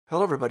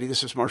Hello, everybody.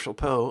 This is Marshall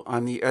Poe.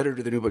 I'm the editor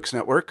of the New Books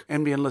Network.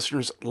 NBN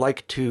listeners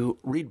like to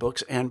read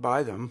books and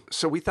buy them.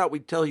 So we thought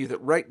we'd tell you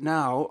that right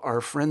now, our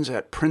friends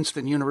at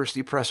Princeton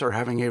University Press are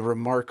having a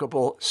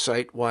remarkable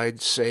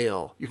site-wide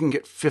sale. You can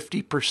get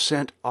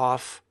 50%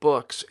 off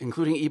books,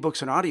 including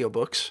ebooks and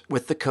audiobooks,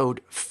 with the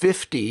code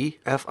 50,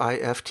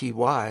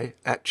 F-I-F-T-Y,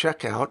 at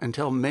checkout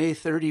until May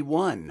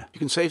 31. You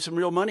can save some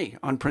real money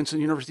on Princeton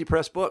University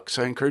Press books.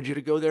 I encourage you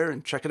to go there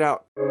and check it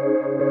out.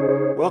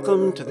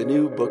 Welcome to the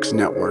New Books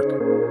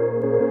Network.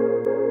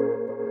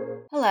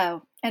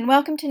 Hello, and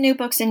welcome to New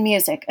Books in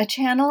Music, a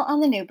channel on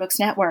the New Books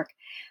Network.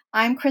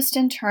 I'm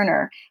Kristen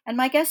Turner, and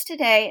my guest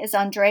today is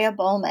Andrea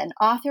Bohlman,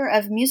 author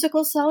of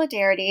Musical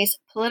Solidarities,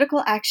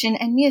 Political Action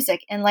and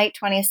Music in Late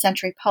 20th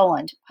Century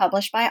Poland,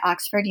 published by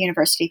Oxford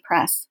University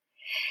Press.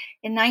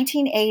 In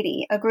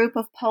 1980, a group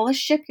of Polish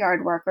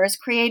shipyard workers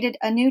created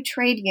a new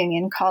trade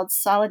union called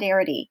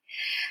Solidarity.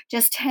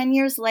 Just 10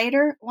 years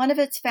later, one of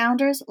its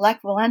founders,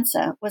 Lech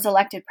Walesa, was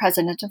elected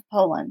president of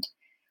Poland.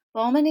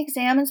 Bohlman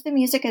examines the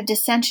music of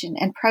dissension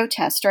and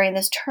protest during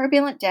this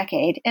turbulent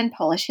decade in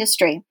Polish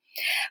history.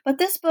 But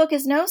this book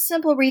is no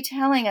simple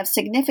retelling of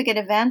significant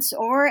events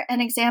or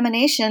an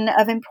examination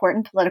of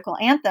important political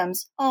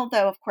anthems,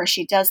 although, of course,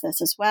 she does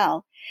this as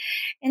well.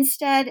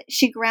 Instead,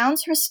 she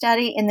grounds her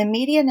study in the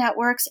media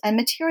networks and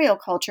material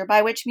culture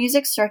by which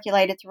music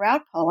circulated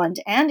throughout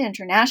Poland and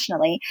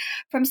internationally,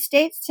 from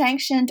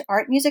state-sanctioned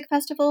art music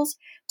festivals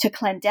to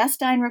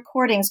clandestine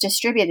recordings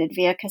distributed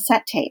via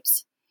cassette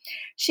tapes.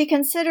 She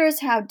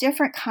considers how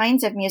different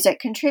kinds of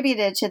music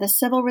contributed to the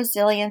civil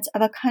resilience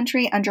of a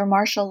country under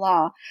martial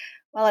law,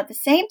 while at the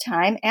same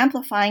time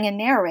amplifying and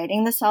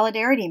narrating the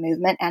Solidarity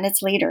movement and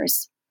its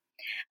leaders.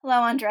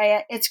 Hello,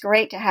 Andrea. It's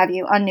great to have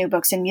you on New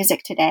Books in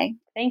Music today.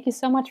 Thank you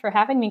so much for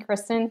having me,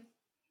 Kristen.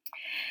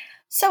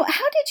 So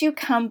how did you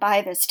come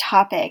by this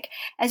topic?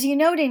 As you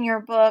note in your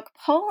book,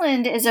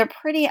 Poland is a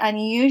pretty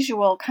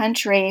unusual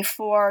country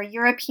for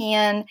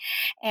European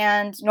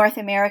and North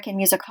American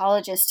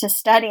musicologists to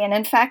study. And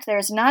in fact,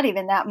 there's not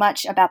even that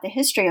much about the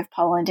history of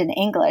Poland in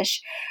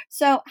English.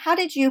 So how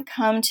did you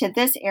come to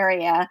this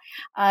area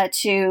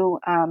to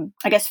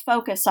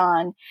focus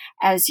on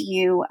as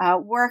you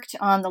worked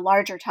on the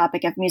larger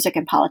topic of music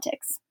and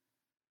politics?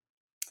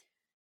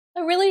 I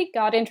really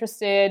got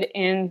interested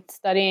in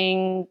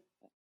studying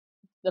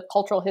the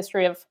cultural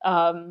history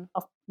of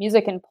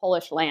music in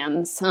Polish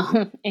lands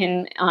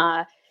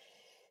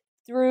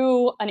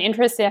through an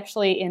interest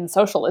actually in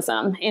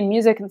socialism, in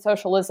music and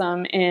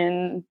socialism,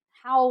 in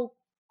how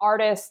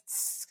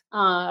artists,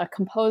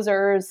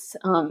 composers,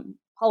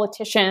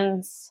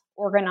 politicians,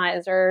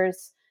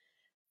 organizers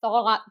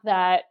thought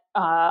that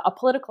a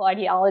political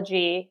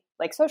ideology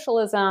like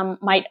socialism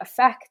might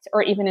affect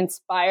or even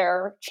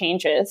inspire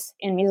changes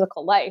in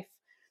musical life.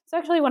 So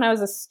actually, when I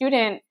was a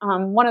student,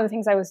 one of the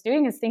things I was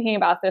doing is thinking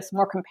about this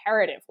more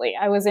comparatively.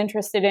 I was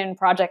interested in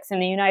projects in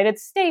the United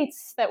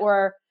States that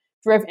were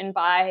driven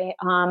by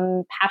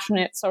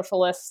passionate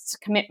socialist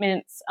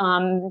commitments.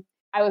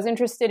 I was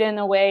interested in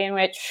the way in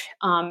which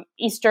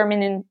East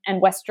German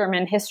and West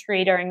German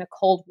history during the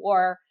Cold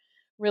War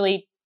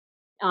really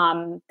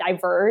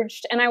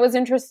diverged. And I was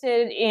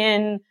interested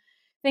in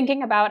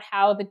thinking about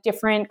how the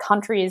different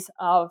countries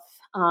of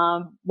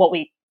what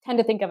we tend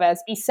to think of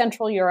as East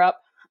Central Europe,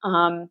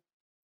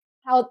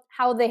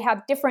 how they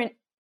have different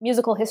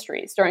musical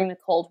histories during the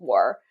Cold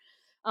War.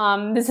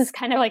 This is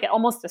kind of like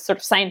almost a sort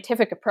of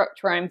scientific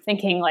approach where I'm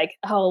thinking like,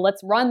 oh,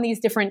 let's run these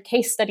different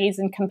case studies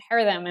and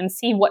compare them and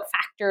see what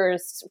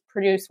factors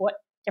produce what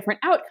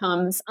different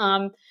outcomes.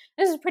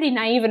 This is pretty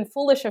naive and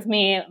foolish of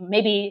me.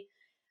 Maybe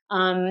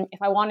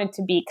if I wanted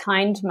to be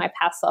kind to my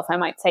past self, I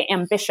might say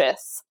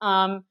ambitious.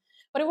 But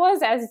it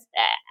was,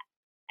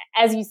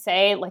 as you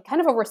say, like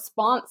kind of a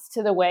response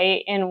to the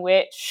way in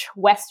which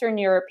Western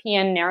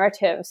European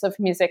narratives of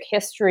music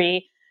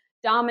history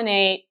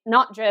dominate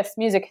not just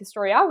music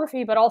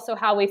historiography, but also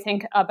how we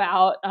think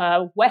about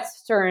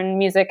Western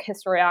music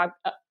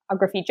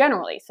historiography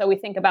generally. So we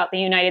think about the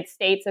United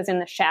States as in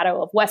the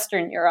shadow of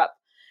Western Europe,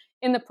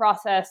 in the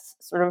process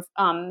sort of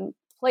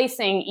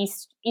placing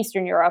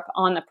Eastern Europe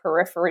on the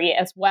periphery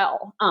as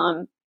well.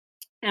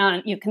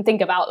 And you can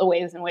think about the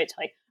ways in which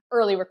like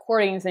early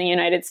recordings in the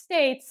United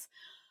States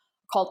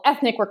called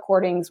ethnic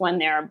recordings when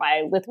they're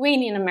by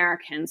Lithuanian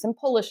Americans and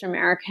Polish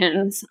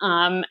Americans,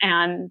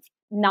 and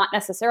not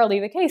necessarily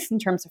the case in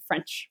terms of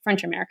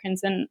French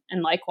Americans and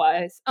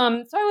likewise.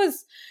 So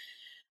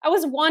I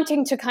was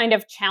wanting to kind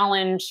of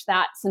challenge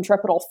that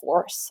centripetal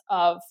force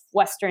of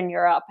Western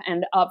Europe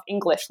and of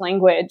English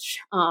language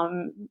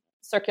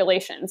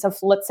circulations, of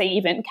let's say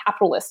even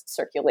capitalist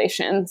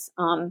circulations,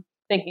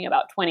 thinking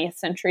about 20th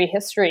century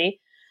history.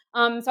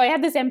 So I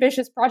had this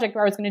ambitious project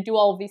where I was going to do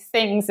all of these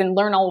things and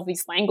learn all of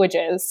these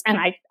languages. And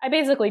I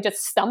basically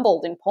just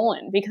stumbled in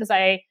Poland because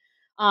I,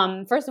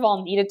 first of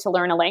all, needed to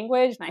learn a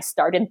language. And I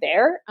started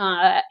there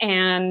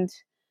and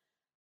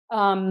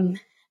found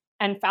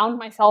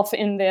myself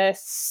in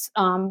this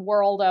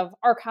world of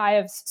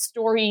archives,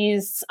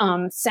 stories,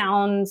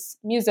 sounds,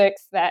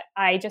 musics that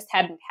I just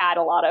hadn't had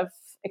a lot of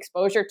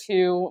exposure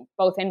to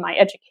both in my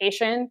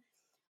education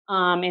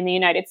in the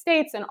United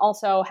States and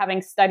also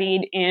having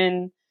studied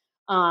in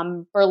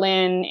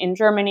Berlin in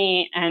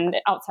Germany and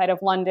outside of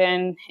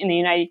London in the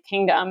United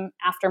Kingdom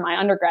after my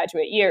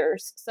undergraduate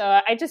years. So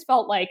I just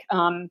felt like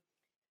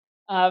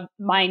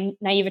my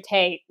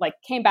naivete like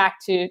came back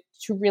to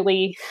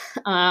really,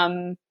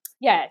 I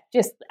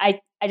just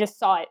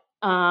saw it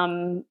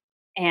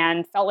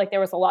and felt like there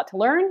was a lot to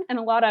learn and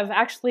a lot of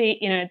actually,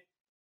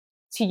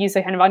 to use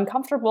a kind of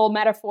uncomfortable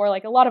metaphor,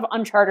 like a lot of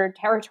uncharted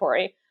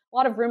territory, a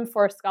lot of room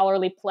for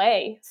scholarly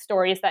play,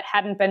 stories that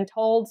hadn't been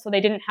told, so they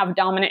didn't have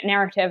dominant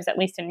narratives, at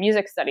least in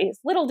music studies.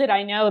 Little did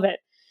I know that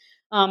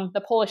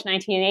the Polish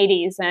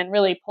 1980s and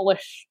really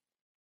Polish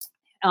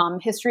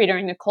history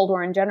during the Cold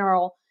War in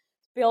general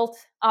built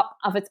up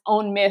of its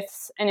own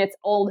myths and its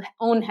own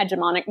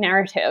hegemonic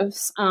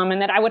narratives,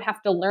 and that I would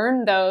have to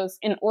learn those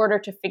in order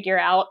to figure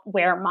out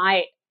where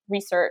my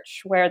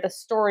research, where the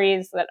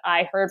stories that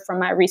I heard from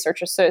my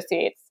research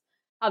associates,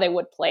 how they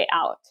would play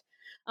out.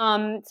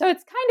 So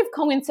it's kind of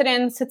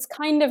coincidence. It's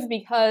kind of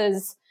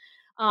because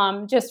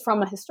just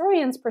from a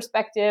historian's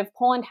perspective,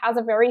 Poland has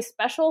a very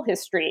special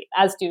history,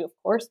 as do, of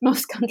course,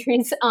 most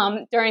countries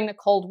during the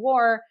Cold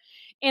War,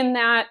 in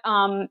that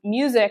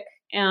music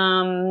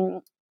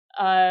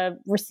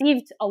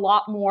received a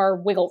lot more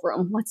wiggle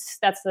room.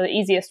 That's the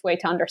easiest way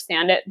to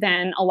understand it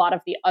than a lot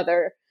of the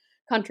other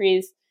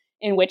countries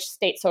in which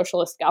state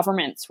socialist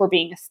governments were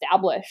being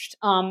established.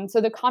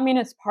 So the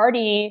Communist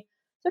Party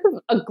sort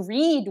of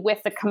agreed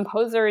with the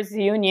Composers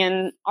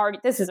Union.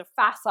 This is a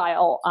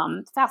facile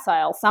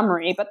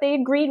summary, but they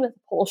agreed with the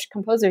Polish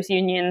Composers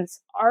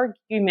Union's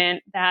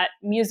argument that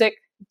music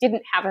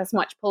didn't have as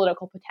much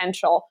political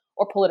potential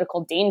or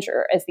political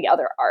danger as the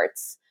other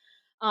arts.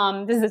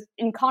 This is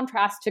in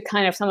contrast to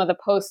kind of some of the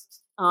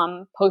post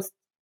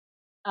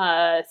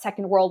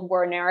Second World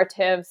War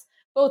narratives,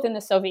 both in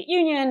the Soviet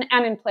Union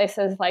and in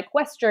places like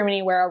West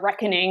Germany, where a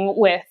reckoning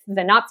with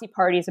the Nazi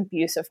Party's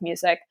abuse of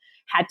music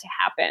had to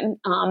happen,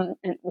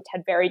 and which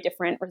had very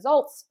different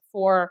results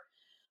for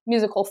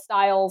musical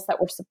styles that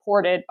were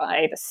supported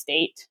by the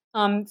state.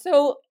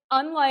 So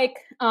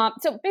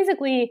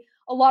basically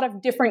a lot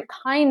of different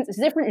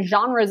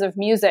genres of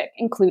music,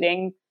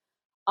 including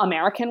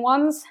American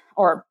ones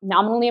or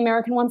nominally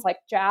American ones like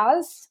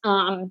jazz,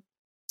 and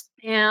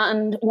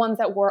ones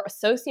that were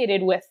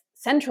associated with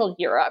Central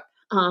Europe,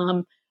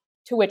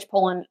 to which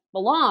Poland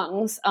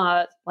belongs,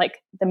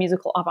 like the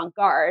musical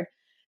avant-garde.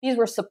 These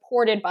were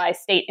supported by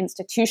state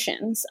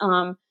institutions.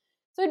 So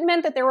it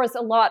meant that there was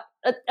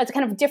a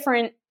kind of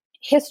different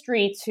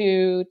history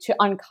to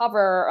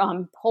uncover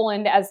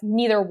Poland as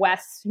neither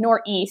West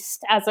nor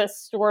East, as a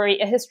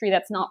history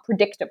that's not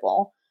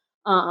predictable.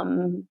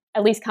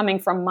 At least coming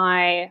from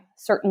my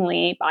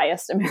certainly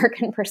biased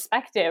American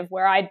perspective,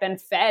 where I'd been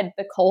fed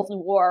the Cold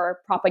War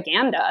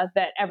propaganda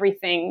that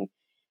everything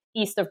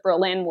east of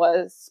Berlin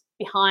was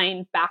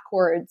behind,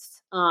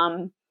 backwards,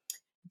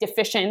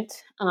 deficient,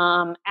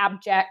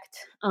 abject,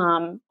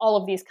 all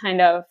of these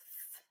kind of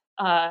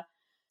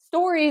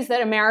stories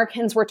that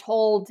Americans were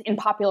told in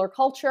popular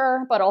culture,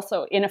 but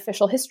also in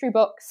official history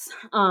books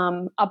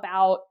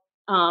about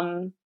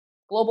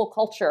global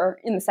culture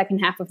in the second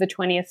half of the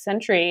 20th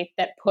century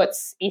that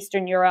puts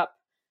Eastern Europe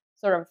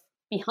sort of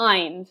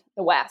behind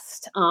the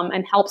West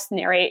and helps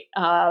narrate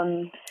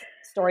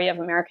story of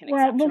American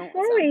exceptionalism. Well,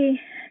 before we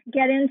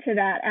get into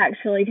that,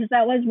 actually, because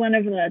that was one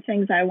of the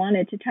things I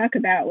wanted to talk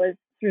about, was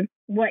sort of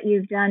what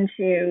you've done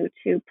to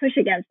push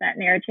against that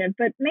narrative.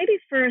 But maybe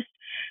first,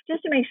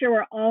 just to make sure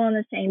we're all on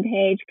the same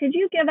page, could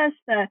you give us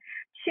the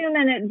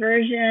 2-minute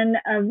version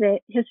of the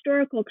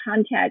historical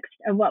context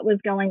of what was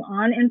going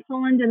on in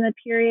Poland in the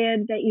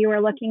period that you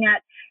were looking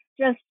at,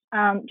 just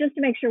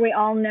to make sure we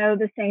all know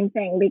the same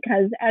thing?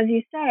 Because as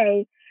you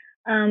say,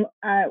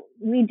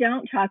 we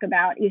don't talk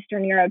about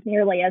Eastern Europe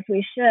nearly as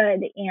we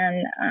should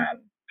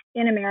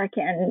in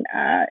American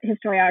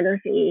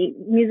historiography,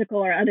 musical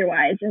or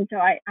otherwise. And so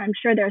I'm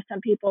sure there's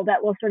some people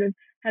that will sort of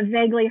have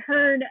vaguely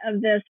heard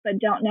of this, but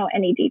don't know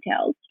any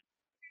details.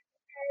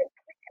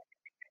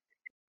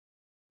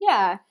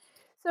 Yeah.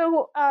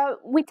 So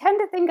we tend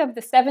to think of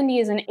the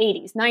 70s and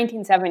 80s,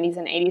 1970s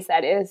and 80s,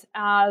 that is,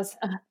 as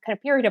a kind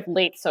of period of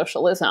late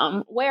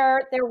socialism,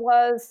 where there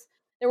were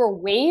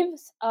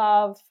waves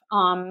of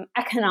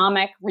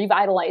economic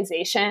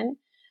revitalization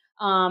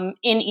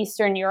in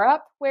Eastern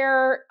Europe,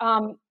 where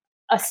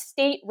a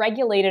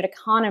state-regulated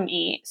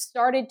economy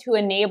started to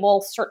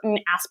enable certain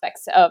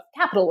aspects of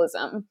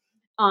capitalism.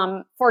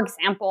 For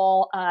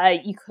example,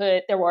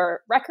 there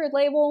were record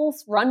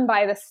labels run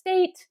by the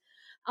state,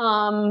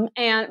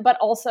 but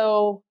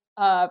also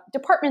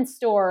department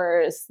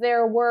stores.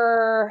 There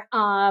were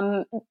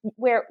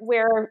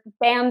where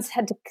bands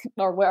had to,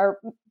 or where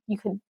you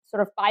could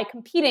sort of buy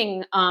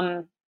competing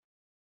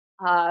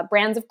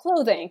brands of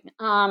clothing.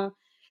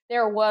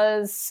 There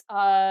was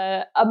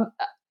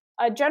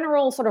a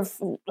general sort of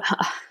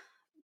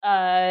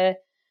a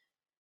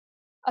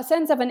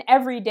sense of an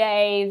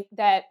everyday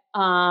that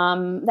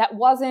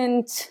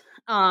wasn't.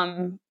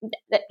 How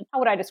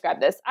would I describe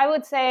this? I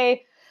would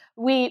say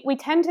we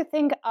tend to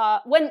think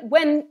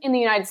when in the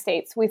United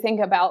States we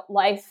think about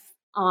life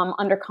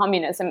under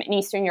communism in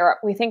Eastern Europe,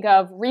 we think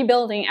of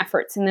rebuilding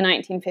efforts in the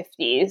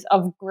 1950s,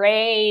 of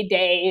gray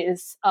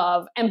days,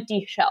 of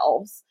empty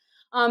shelves.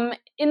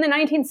 In the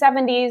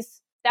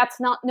 1970s, that's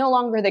no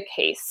longer the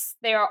case.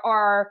 There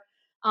are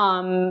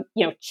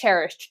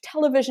cherished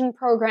television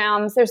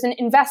programs. There's an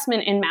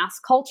investment in mass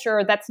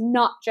culture that's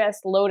not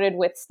just loaded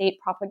with state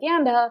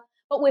propaganda,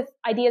 but with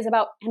ideas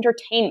about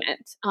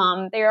entertainment.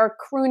 There are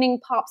crooning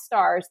pop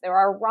stars. There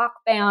are rock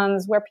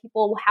bands where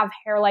people have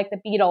hair like the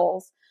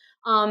Beatles.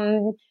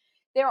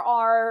 There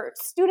are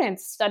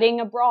students studying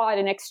abroad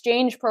in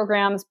exchange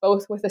programs,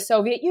 both with the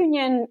Soviet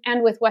Union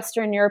and with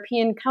Western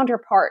European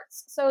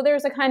counterparts. So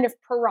there's a kind of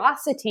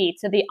porosity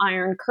to the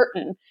Iron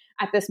Curtain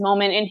at this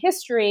moment in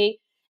history,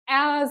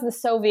 as the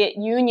Soviet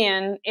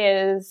Union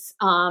is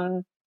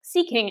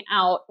seeking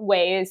out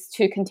ways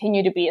to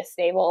continue to be a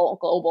stable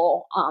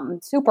global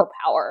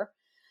superpower.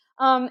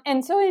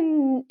 And so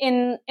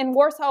in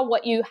Warsaw,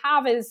 what you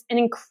have is an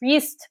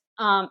increased,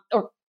 not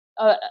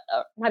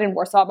in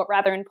Warsaw, but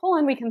rather in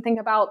Poland, we can think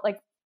about,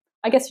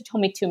 I guess you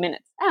told me 2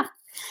 minutes.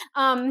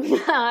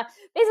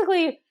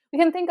 Basically, we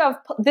can think of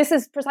this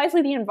is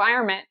precisely the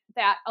environment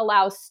that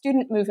allows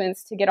student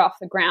movements to get off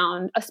the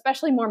ground,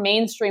 especially more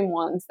mainstream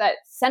ones that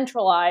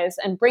centralize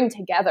and bring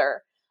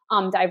together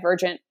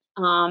divergent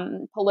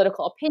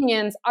political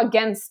opinions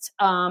against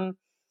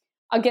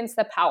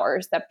the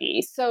powers that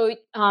be. So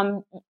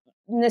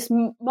in this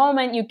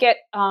moment, you get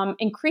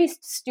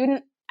increased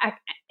student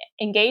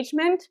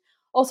engagement,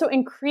 also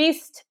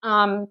increased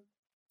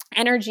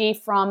energy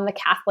from the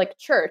Catholic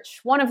Church.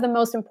 One of the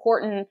most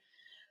important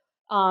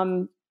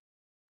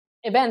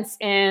events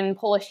in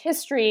Polish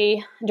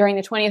history during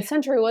the 20th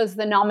century was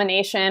the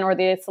nomination or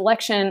the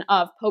selection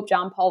of Pope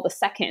John Paul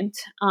II,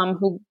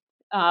 who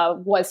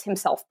was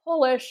himself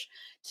Polish,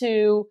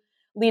 to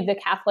lead the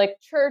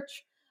Catholic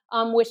Church,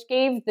 which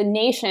gave the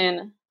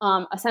nation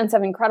a sense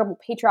of incredible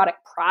patriotic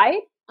pride.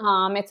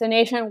 It's a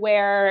nation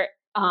where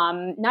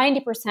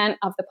 90%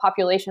 of the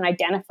population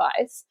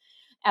identifies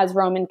as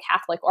Roman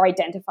Catholic or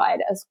identified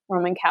as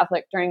Roman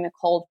Catholic during the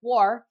Cold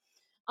War.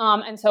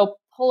 And so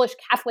Polish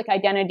Catholic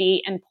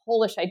identity and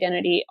Polish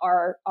identity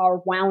are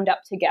wound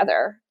up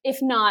together,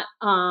 if not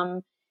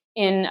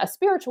in a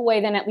spiritual way,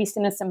 then at least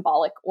in a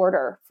symbolic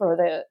order for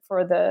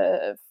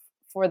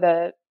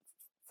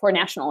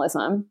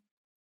nationalism.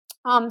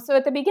 So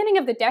at the beginning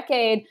of the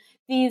decade,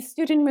 these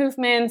student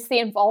movements, the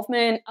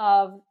involvement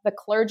of the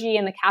clergy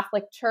and the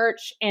Catholic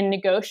Church in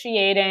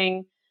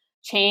negotiating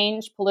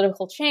change,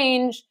 political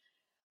change,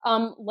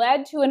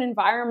 led to an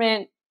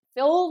environment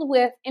filled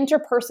with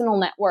interpersonal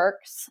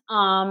networks,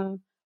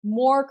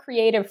 more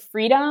creative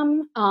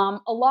freedom,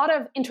 a lot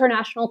of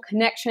international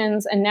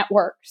connections and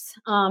networks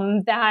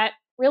that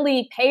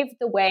really paved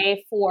the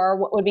way for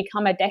what would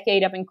become a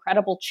decade of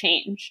incredible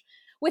change,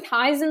 with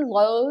highs and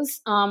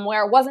lows,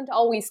 where it wasn't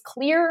always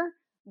clear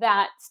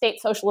that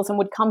state socialism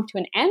would come to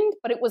an end,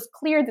 but it was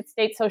clear that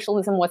state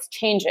socialism was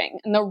changing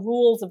and the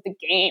rules of the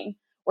game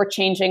were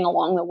changing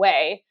along the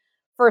way.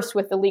 First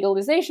with the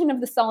legalization of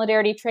the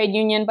Solidarity trade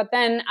union, but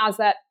then as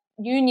that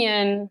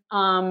union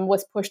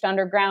was pushed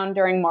underground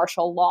during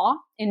martial law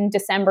in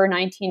December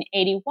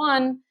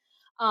 1981,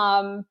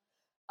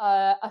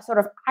 a sort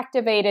of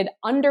activated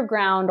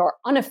underground or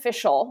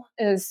unofficial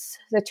is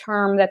the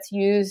term that's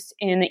used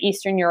in the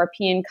Eastern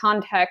European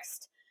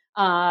context,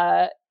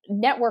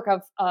 network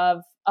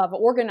of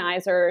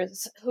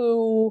organizers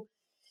who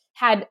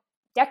had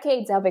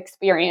decades of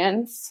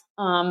experience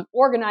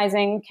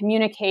organizing,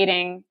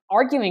 communicating,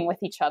 arguing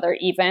with each other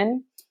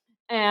even,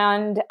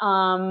 and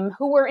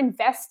who were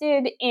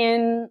invested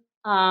in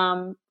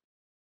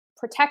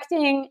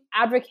protecting,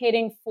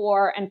 advocating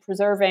for, and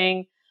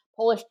preserving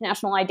Polish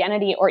national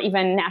identity or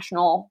even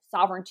national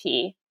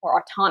sovereignty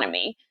or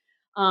autonomy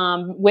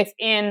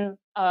within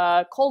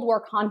a Cold War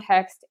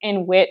context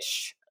in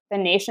which the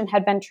nation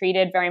had been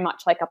treated very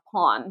much like a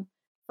pawn.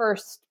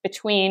 First,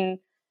 between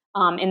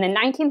in the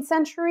 19th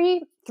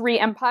century, three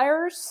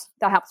empires,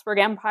 the Habsburg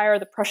Empire,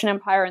 the Prussian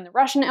Empire, and the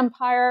Russian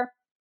Empire,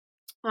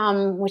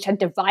 which had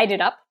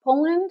divided up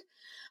Poland.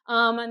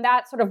 And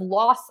that sort of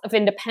loss of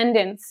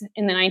independence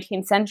in the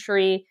 19th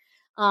century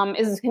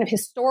is this kind of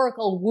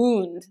historical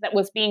wound that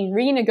was being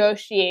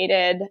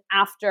renegotiated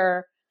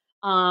after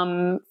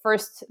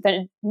first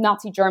the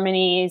Nazi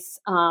Germany's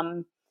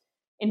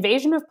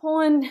invasion of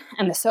Poland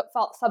and the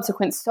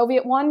subsequent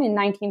Soviet one in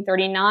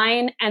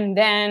 1939, and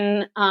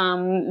then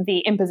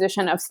the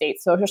imposition of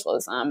state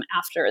socialism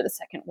after the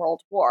Second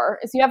World War.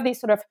 Is you have these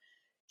sort of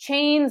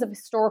chains of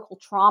historical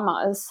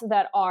traumas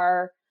that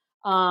are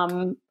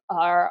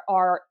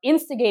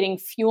instigating,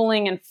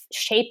 fueling, and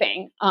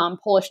shaping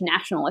Polish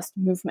nationalist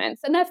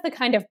movements. And that's the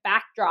kind of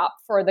backdrop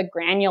for the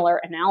granular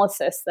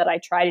analysis that I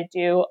try to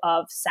do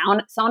of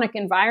sonic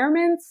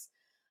environments,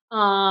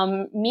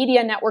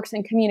 media networks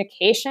and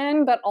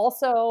communication, but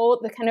also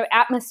the kind of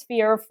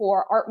atmosphere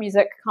for art,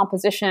 music,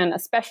 composition,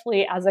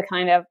 especially as a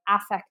kind of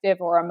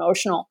affective or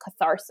emotional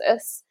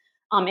catharsis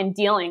in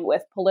dealing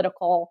with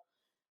political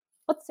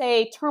let's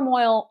say,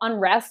 turmoil,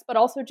 unrest, but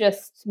also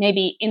just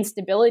maybe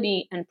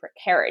instability and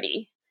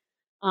precarity.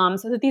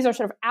 So that these are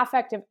sort of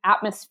affective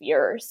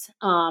atmospheres,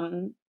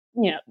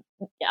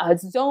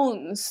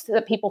 zones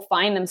that people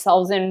find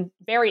themselves in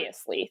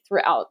variously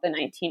throughout the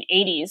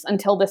 1980s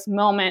until this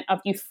moment of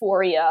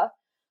euphoria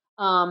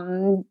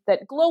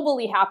that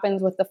globally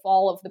happens with the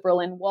fall of the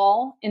Berlin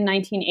Wall in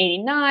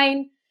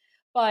 1989,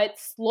 but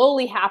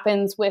slowly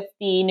happens with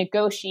the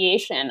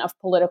negotiation of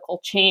political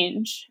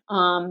change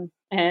and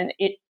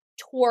it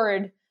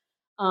toward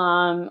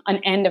an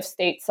end of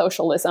state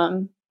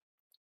socialism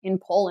in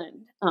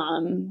Poland.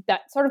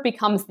 That sort of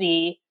becomes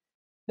the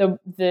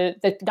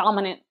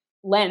dominant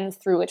lens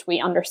through which we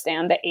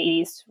understand the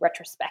 80s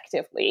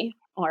retrospectively,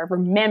 or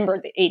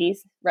remember the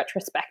 80s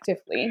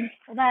retrospectively.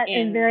 Well, that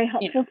is very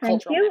helpful.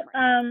 Thank you.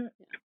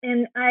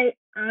 And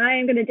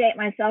I'm going to date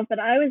myself, but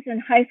I was in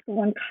high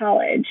school and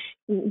college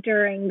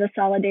during the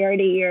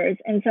Solidarity years.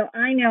 And so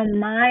I know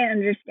my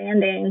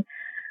understanding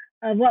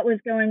of what was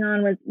going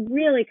on was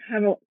really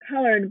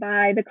colored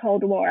by the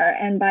Cold War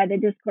and by the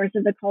discourse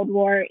of the Cold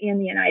War in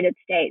the United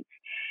States.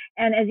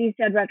 And as you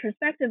said,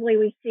 retrospectively,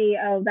 we see,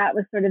 that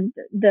was sort of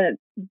the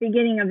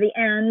beginning of the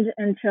end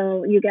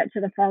until you get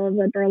to the fall of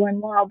the Berlin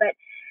Wall. But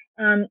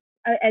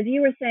as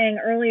you were saying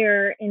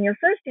earlier in your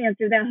first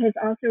answer, that has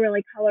also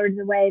really colored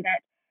the way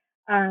that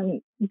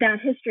that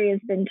history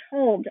has been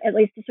told, at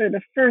least sort of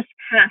the first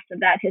pass of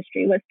that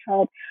history was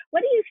told.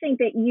 What do you think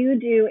that you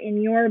do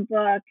in your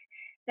book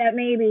that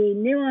maybe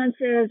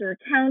nuances or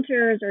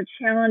counters or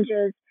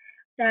challenges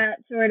that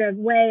sort of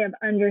way of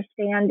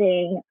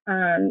understanding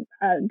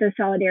the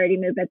Solidarity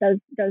movement,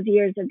 those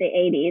years of the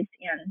 80s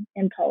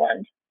in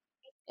Poland?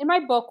 In my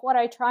book, what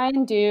I try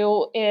and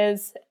do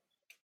is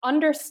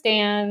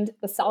understand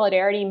the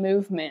Solidarity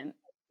movement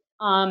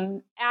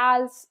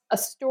as a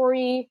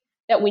story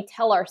that we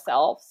tell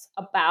ourselves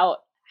about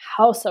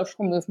how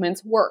social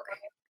movements work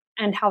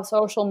and how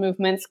social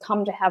movements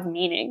come to have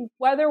meaning,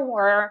 whether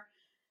we're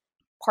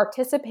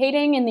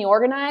participating in the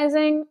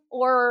organizing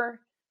or,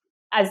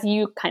 as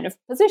you kind of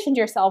positioned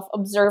yourself,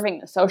 observing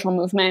the social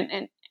movement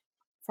and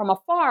from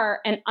afar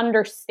and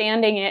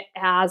understanding it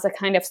as a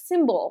kind of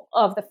symbol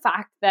of the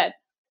fact that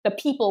the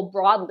people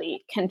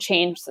broadly can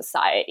change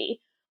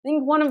society. I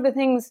think one of the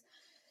things,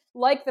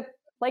 like the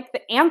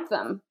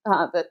anthem,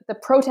 the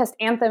protest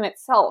anthem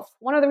itself,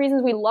 one of the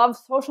reasons we love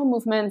social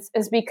movements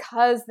is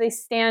because they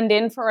stand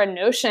in for a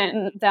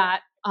notion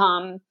that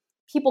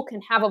people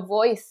can have a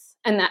voice,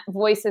 and that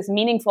voice is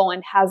meaningful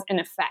and has an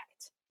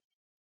effect.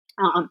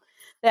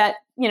 That,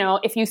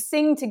 if you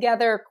sing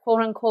together,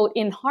 quote unquote,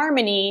 in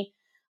harmony,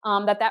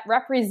 that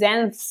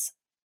represents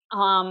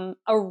a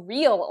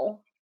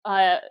real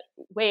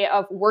way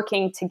of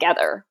working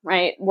together,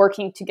 right?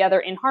 Working together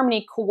in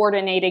harmony,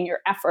 coordinating your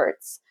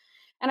efforts.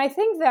 And I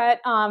think that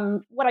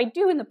what I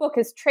do in the book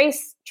is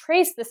trace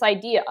this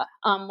idea.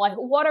 Like,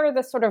 what are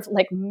the sort of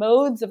like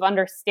modes of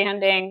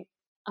understanding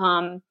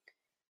sound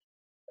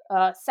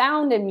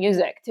and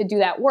music to do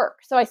that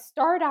work? So I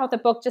start out the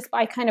book just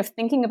by kind of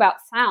thinking about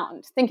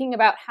sound, thinking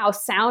about how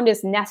sound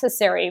is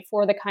necessary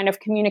for the kind of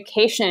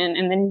communication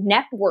and the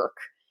network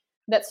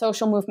that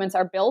social movements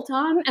are built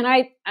on.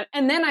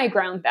 And then I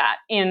ground that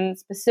in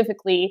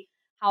specifically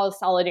how the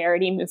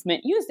Solidarity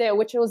movement used it,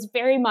 which was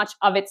very much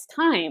of its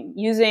time,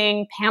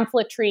 using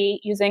pamphletry,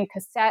 using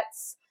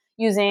cassettes,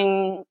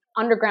 using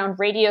underground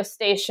radio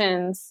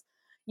stations,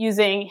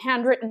 using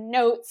handwritten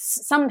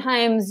notes,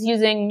 sometimes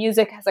using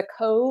music as a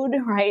code,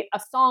 right? A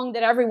song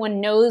that everyone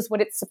knows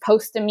what it's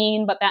supposed to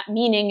mean, but that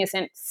meaning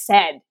isn't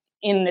said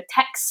in the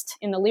text,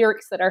 in the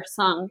lyrics that are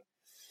sung.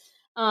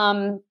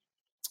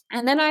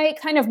 And then I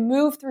kind of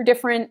move through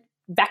different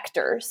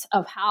vectors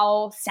of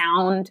how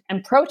sound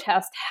and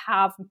protest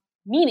have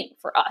meaning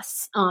for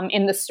us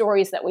in the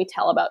stories that we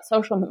tell about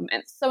social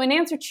movements. So in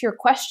answer to your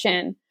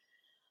question,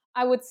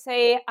 I would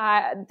say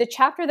the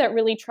chapter that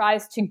really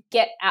tries to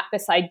get at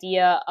this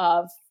idea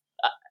of,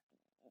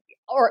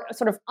 or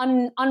sort of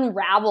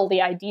unravel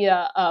the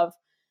idea of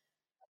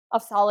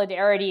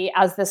solidarity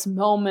as this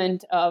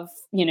moment of,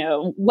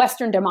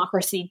 Western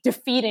democracy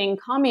defeating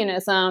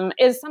communism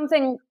is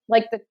something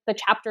like the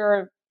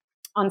chapter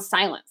on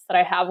silence that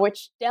I have,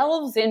 which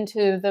delves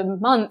into the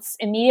months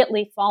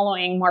immediately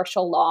following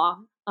martial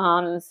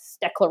law's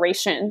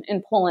declaration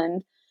in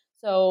Poland.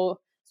 So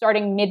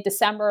starting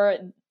mid-December,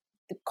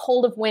 the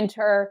cold of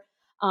winter,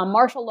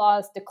 martial law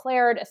is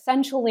declared,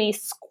 essentially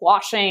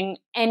squashing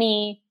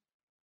any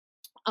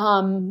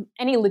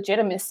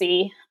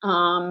legitimacy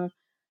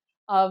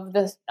of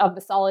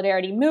the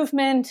Solidarity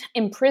movement,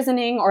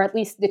 imprisoning or at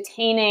least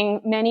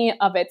detaining many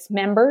of its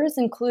members,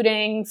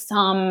 including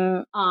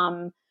some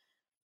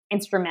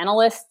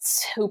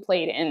instrumentalists who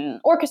played in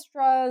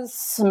orchestras,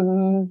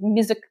 some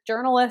music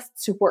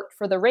journalists who worked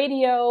for the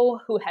radio,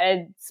 who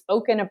had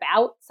spoken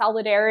about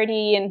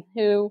Solidarity, and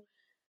who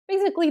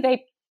basically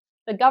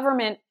the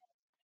government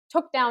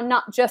took down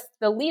not just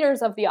the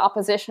leaders of the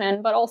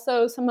opposition, but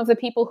also some of the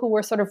people who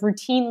were sort of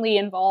routinely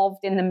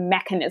involved in the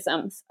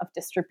mechanisms of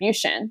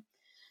distribution.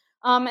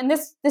 And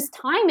this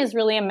time is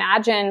really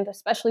imagined,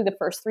 especially the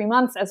first 3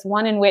 months, as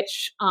one in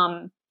which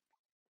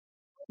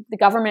the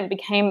government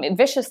became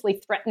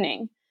viciously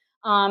threatening.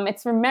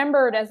 It's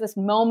remembered as this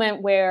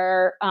moment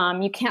where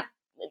you can't,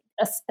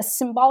 a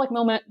symbolic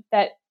moment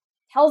that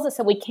tells us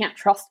that we can't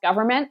trust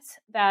governments,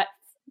 that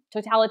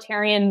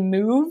totalitarian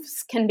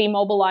moves can be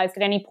mobilized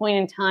at any point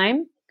in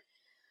time,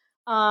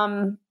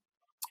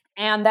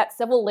 and that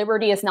civil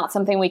liberty is not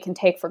something we can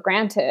take for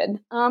granted.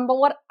 But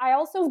what I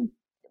also,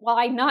 while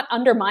I'm not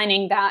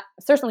undermining that,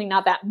 certainly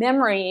not that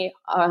memory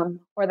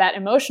or that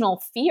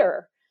emotional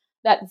fear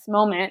that this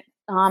moment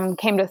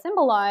came to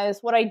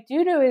symbolize, what I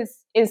do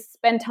is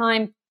spend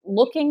time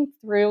looking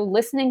through,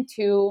 listening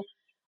to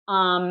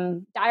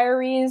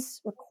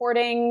diaries,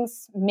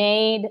 recordings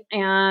made,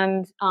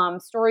 and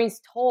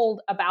stories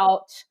told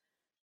about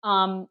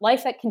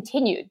life that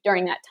continued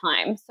during that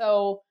time.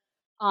 So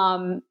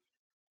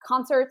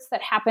concerts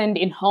that happened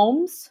in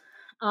homes,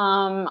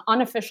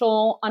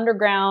 unofficial,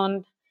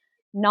 underground,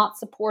 not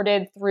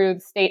supported through the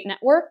state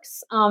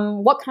networks.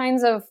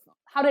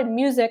 How did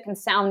music and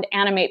sound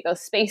animate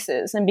those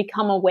spaces and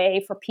become a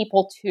way for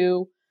people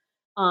to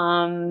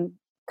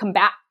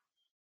combat,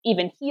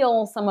 even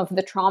heal some of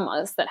the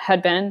traumas that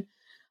had been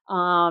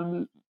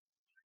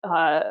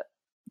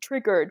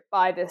triggered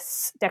by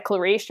this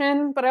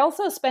declaration? But I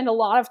also spend a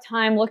lot of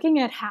time looking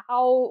at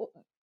how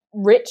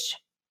rich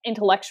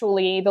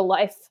intellectually the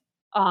life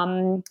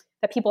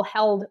that people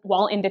held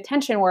while in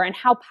detention were, and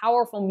how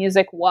powerful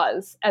music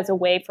was as a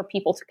way for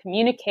people to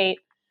communicate,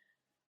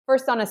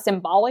 first on a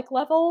symbolic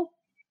level.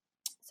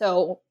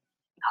 So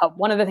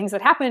one of the things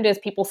that happened is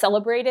people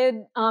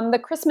celebrated the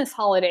Christmas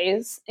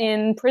holidays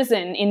in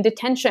prison, in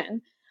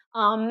detention,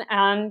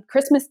 and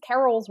Christmas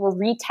carols were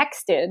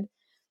retexted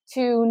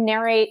to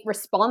narrate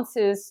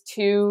responses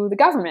to the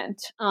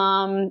government,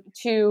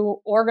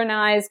 to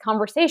organize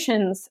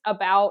conversations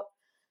about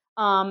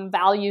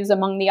values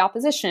among the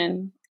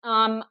opposition.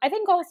 I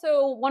think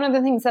also one of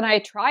the things that I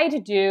try to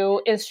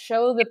do is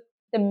show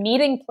the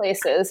meeting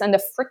places and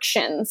the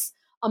frictions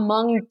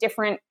among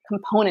different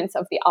components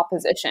of the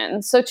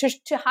opposition. So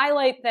to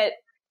highlight that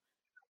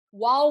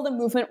while the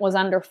movement was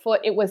underfoot,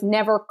 it was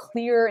never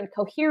clear and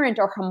coherent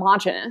or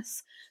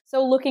homogenous.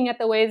 So looking at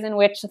the ways in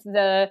which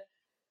the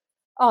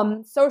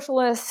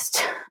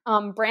socialist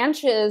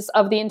branches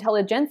of the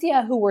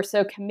intelligentsia who were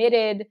so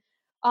committed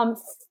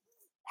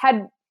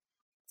had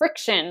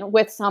friction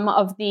with some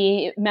of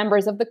the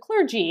members of the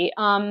clergy,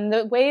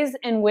 the ways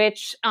in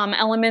which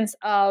elements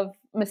of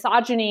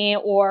misogyny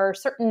or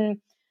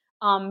certain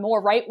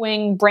more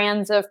right-wing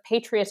brands of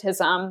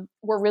patriotism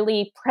were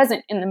really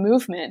present in the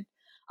movement.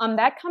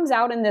 That comes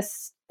out in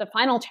the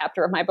final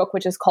chapter of my book,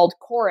 which is called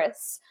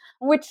Chorus,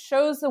 which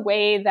shows the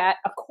way that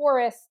a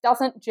chorus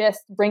doesn't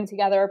just bring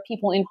together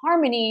people in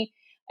harmony,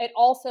 it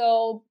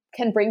also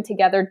can bring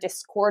together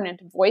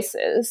discordant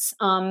voices.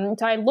 So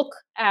I look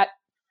at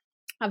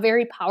a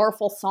very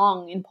powerful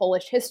song in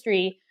Polish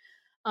history.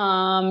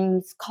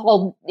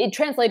 It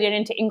translated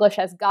into English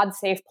as God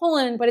Save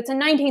Poland, but it's a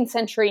 19th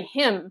century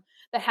hymn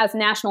that has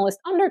nationalist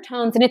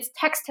undertones, and its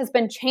text has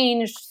been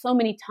changed so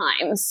many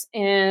times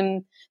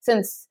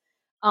since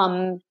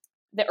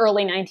the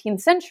early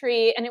 19th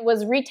century, and it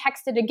was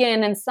retexted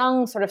again and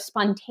sung sort of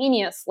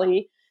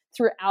spontaneously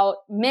throughout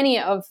many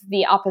of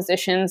the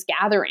opposition's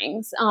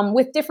gatherings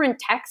with different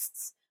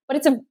texts. But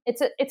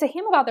it's a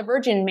hymn about the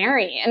Virgin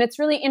Mary, and it's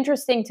really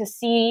interesting to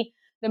see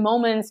the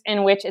moments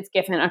in which it's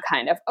given a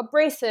kind of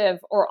abrasive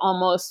or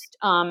almost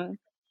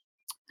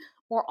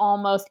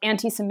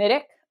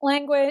anti-Semitic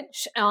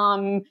language.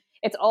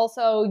 It's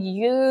also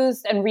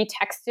used and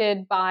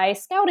retexted by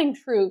scouting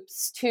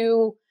troops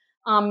to,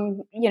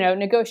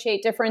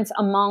 negotiate difference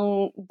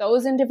among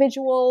those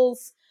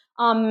individuals.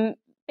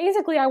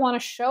 Basically, I want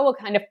to show a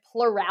kind of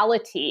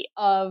plurality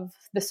of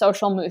the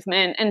social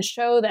movement and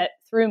show that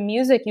through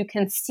music, you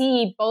can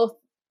see both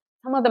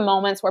some of the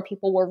moments where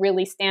people were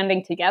really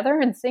standing together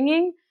and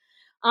singing,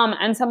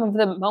 and some of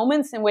the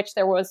moments in which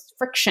there was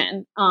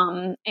friction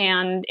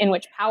and in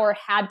which power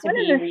had to be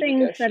renegotiated. One of the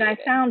things that I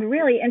found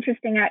really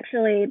interesting,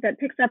 actually, that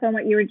picks up on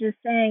what you were just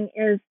saying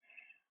is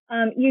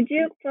you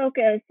do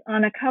focus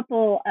on a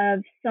couple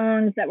of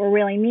songs that were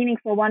really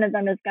meaningful. One of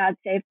them is God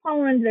Save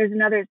Poland. There's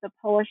another, it's the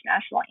Polish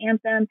national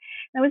anthem. And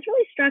I was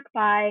really struck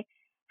by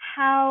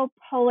how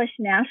Polish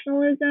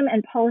nationalism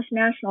and Polish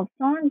national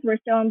songs were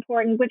so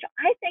important, which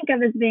I think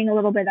of as being a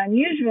little bit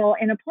unusual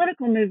in a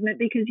political movement,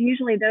 because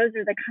usually those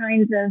are the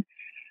kinds of,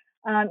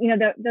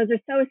 those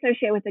are so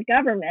associated with the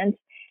government.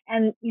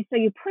 And so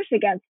you push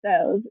against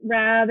those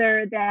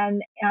rather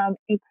than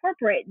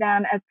incorporate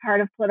them as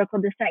part of political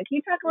dissent. Can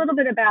you talk a little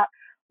bit about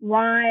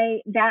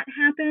why that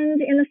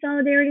happened in the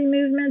Solidarity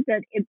movement,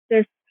 that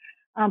this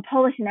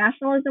Polish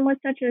nationalism was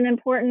such an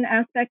important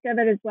aspect of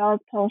it, as well as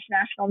Polish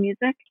national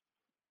music?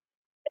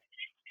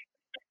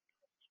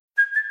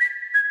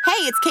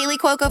 Hey, it's Kaylee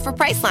Cuoco for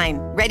Priceline.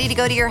 Ready to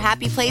go to your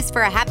happy place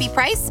for a happy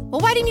price? Well,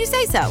 why didn't you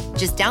say so?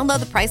 Just download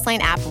the Priceline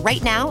app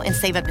right now and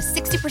save up to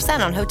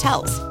 60% on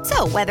hotels.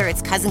 So whether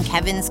it's Cousin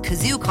Kevin's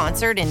Kazoo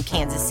Concert in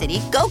Kansas City,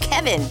 go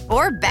Kevin,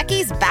 or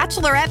Becky's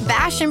Bachelorette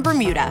Bash in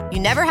Bermuda, you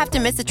never have to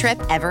miss a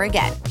trip ever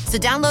again. So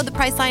download the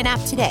Priceline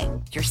app today.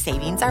 Your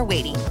savings are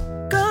waiting.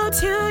 Go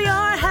to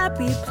your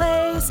happy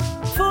place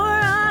for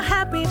a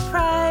happy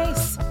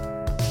price.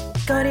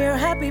 Go to your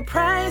happy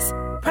price,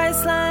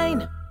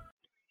 Priceline.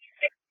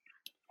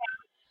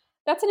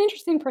 That's an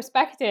interesting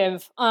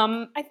perspective.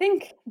 I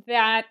think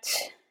that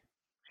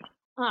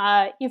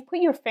you've put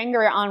your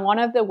finger on one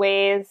of the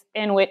ways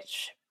in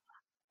which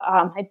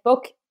my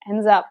book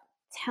ends up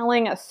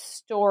telling a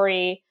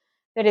story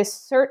that is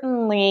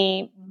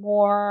certainly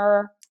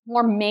more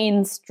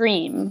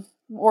mainstream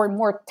or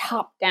more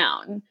top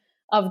down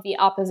of the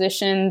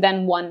opposition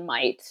than one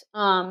might.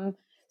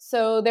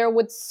 So there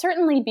would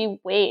certainly be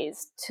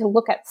ways to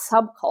look at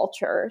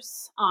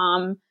subcultures,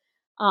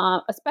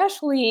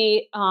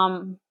 especially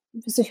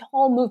there's a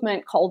whole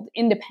movement called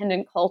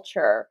independent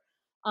culture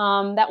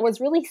that was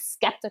really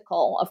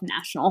skeptical of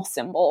national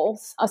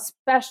symbols,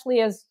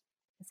 especially as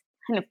it's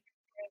kind of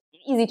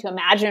easy to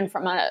imagine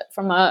from a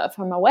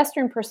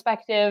Western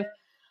perspective,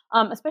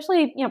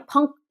 especially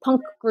punk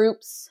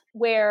groups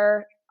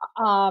where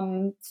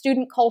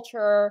student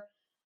culture,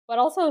 but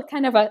also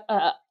kind of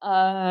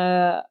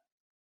a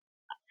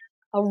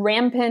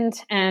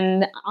rampant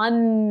and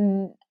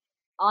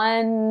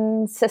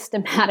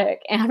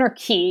unsystematic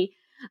anarchy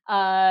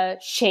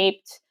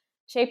shaped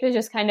as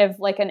just kind of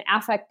like an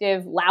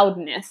affective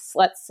loudness,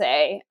 let's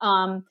say.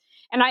 And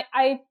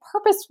I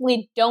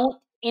purposefully don't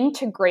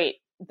integrate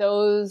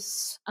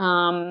those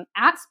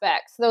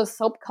aspects, those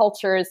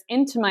subcultures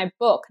into my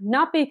book,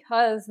 not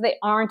because they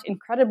aren't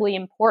incredibly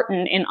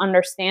important in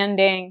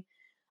understanding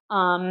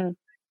the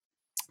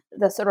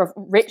sort of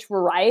rich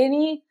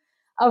variety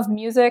of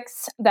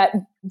musics that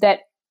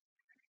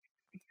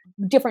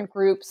different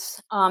groups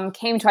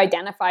came to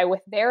identify with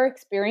their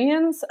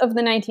experience of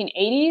the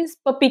 1980s,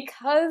 but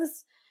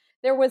because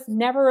there was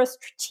never a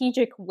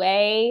strategic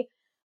way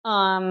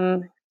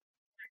that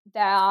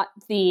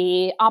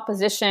the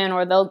opposition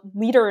or the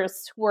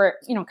leaders who were,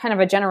 kind of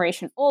a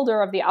generation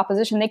older of the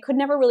opposition, they could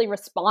never really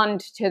respond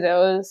to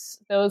those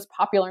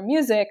popular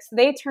musics.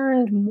 They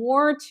turned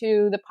more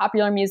to the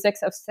popular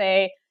musics of,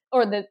 say,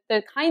 or the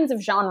kinds of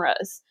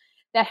genres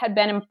that had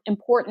been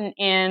important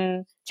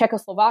in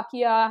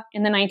Czechoslovakia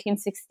in the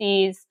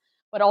 1960s,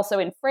 but also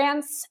in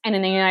France and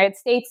in the United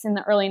States in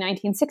the early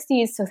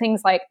 1960s. So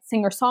things like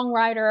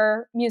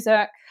singer-songwriter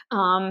music,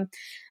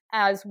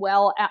 as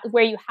well as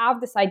where you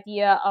have this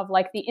idea of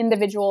like the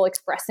individual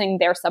expressing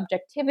their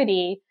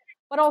subjectivity,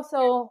 but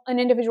also an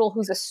individual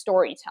who's a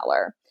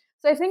storyteller.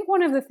 So I think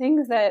one of the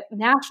things that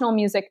national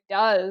music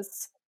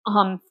does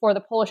for the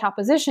Polish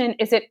opposition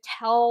is it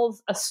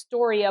tells a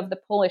story of the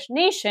Polish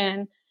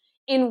nation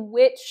in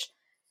which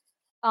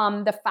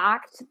the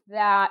fact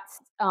that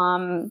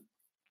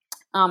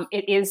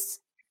it is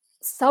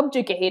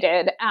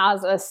subjugated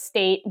as a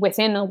state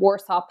within the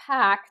Warsaw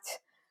Pact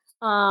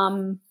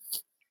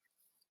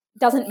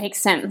doesn't make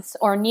sense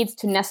or needs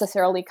to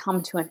necessarily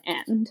come to an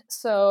end.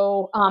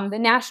 So the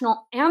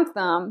national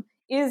anthem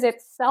is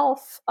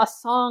itself a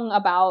song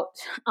about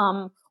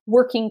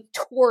working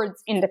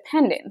towards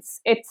independence.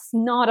 It's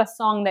not a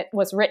song that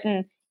was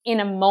written in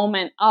a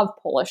moment of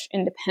Polish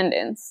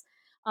independence.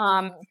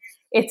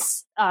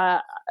 Its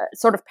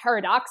sort of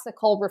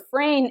paradoxical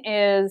refrain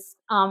is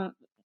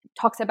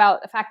talks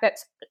about the fact that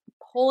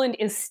Poland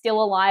is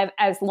still alive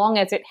as long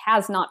as it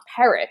has not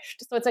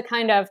perished. So it's a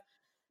kind of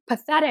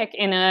pathetic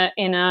in a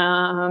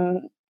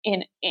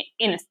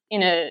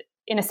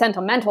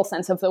sentimental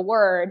sense of the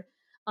word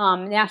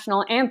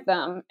national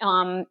anthem,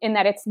 in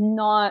that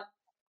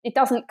it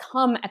doesn't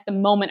come at the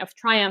moment of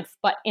triumph,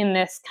 but in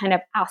this kind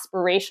of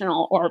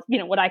aspirational, or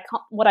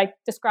what I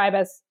describe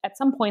as at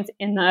some points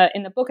in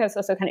the book as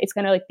also it's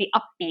kind of like the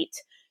upbeat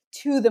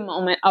to the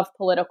moment of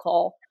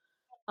political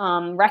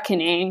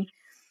reckoning.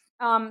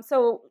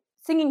 So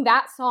singing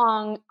that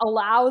song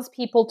allows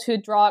people to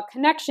draw a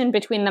connection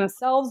between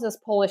themselves as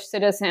Polish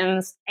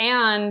citizens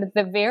and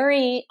the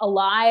very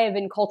alive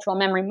and cultural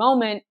memory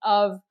moment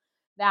of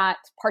that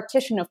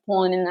partition of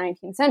Poland in the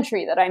 19th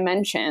century that I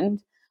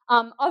mentioned.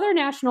 Other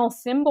national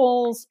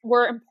symbols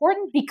were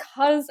important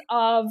because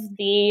of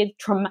the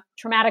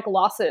traumatic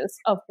losses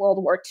of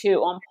World War II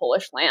on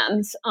Polish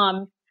lands.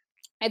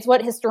 It's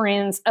what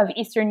historians of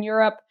Eastern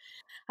Europe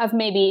have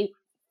maybe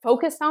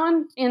focused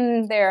on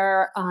in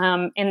their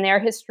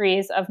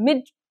histories of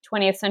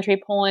mid-20th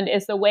century Poland,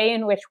 is the way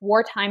in which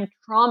wartime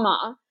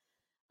trauma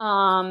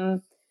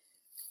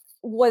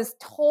was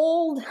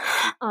told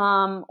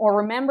or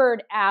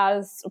remembered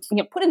as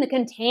put in the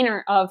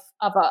container of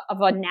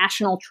a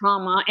national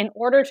trauma in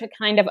order to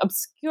kind of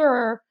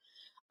obscure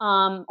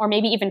or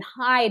maybe even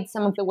hide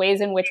some of the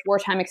ways in which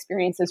wartime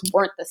experiences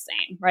weren't the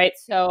same, right?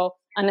 So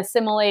an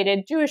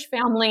assimilated Jewish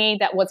family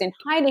that was in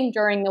hiding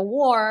during the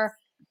war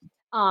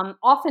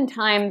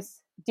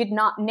oftentimes did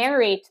not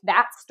narrate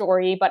that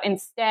story, but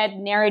instead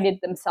narrated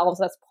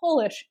themselves as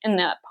Polish in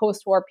the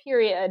post-war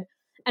period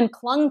and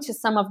clung to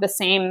some of the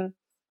same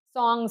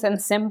songs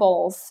and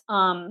symbols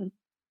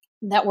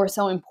that were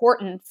so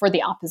important for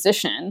the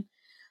opposition.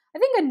 I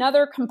think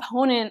another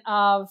component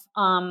of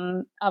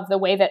the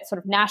way that sort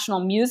of national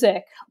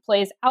music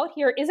plays out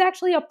here is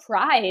actually a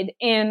pride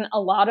in a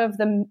lot of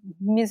the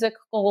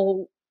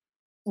musical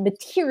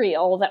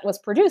material that was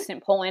produced in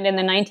Poland in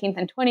the 19th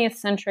and 20th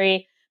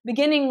century,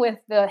 beginning with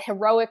the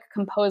heroic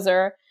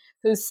composer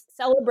who's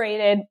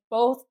celebrated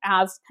both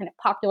as kind of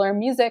popular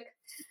music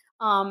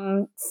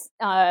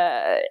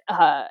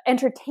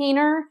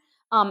entertainer,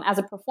 as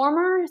a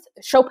performer,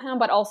 Chopin,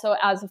 but also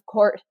as, of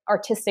course,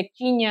 artistic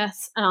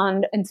genius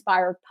and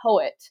inspired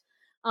poet,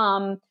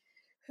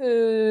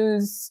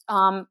 whose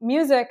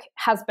music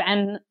has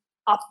been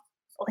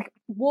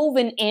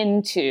woven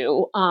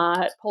into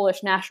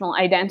Polish national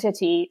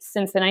identity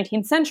since the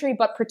 19th century,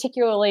 but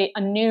particularly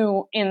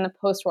anew in the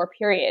post-war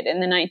period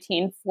in the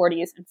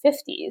 1940s and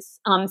 50s.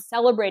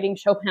 Celebrating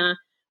Chopin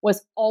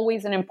was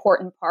always an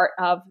important part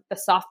of the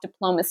soft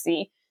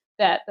diplomacy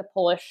that the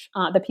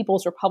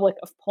People's Republic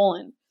of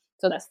Poland,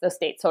 so that's the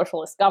state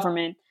socialist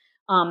government,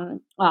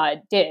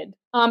 did.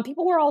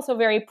 People were also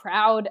very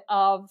proud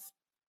of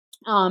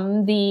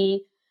the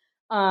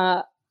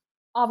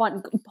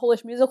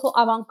Polish musical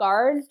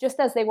avant-garde, just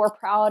as they were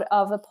proud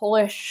of the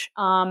Polish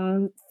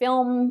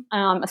film,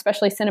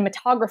 especially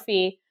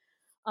cinematography,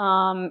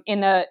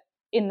 in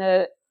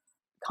the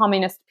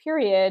communist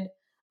period,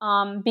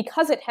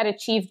 because it had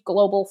achieved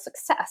global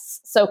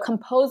success. So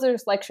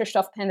composers like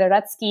Krzysztof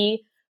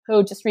Penderecki,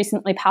 who just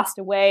recently passed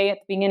away at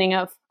the beginning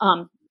of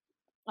the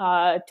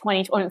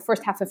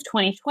first half of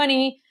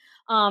 2020,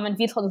 and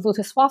Witold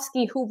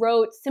Lutosławski, who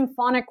wrote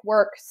symphonic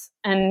works,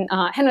 and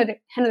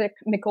Henryk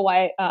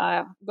Mikołaj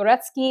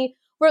Górecki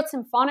wrote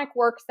symphonic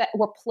works that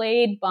were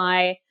played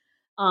by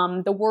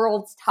the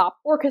world's top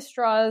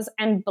orchestras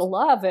and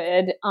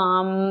beloved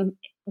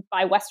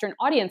by Western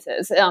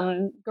audiences.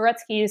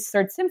 Górecki's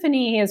Third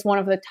Symphony is one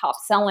of the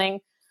top-selling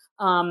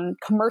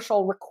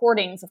commercial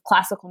recordings of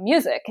classical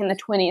music in the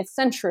 20th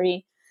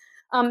century.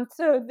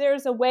 So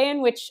there's a way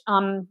in which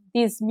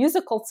these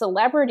musical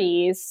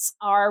celebrities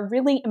are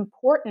really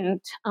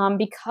important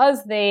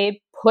because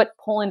they put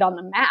Poland on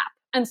the map.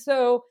 And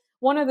so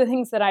one of the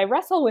things that I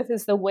wrestle with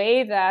is the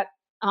way that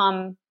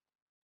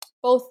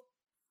both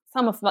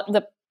some of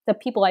the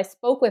people I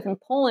spoke with in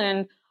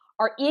Poland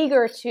are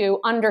eager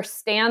to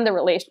understand the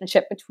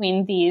relationship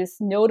between these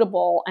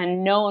notable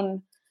and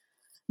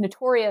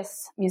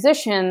notorious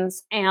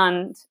musicians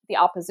and the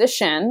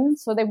opposition.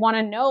 So they want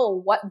to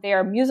know what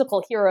their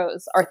musical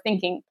heroes are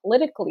thinking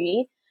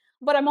politically.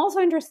 But I'm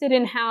also interested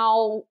in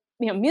how,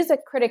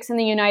 music critics in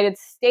the United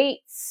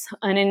States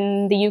and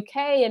in the UK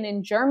and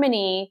in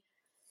Germany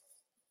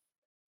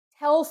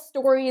tell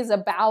stories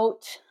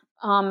about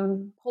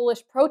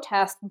Polish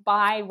protest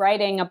by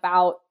writing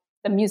about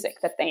the music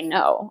that they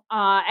know.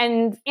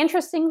 And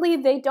interestingly,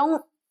 they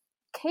don't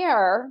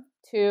care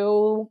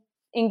to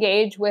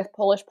engage with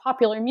Polish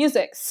popular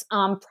musics.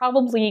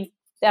 Probably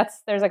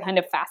there's a kind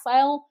of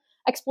facile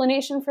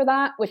explanation for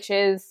that, which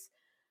is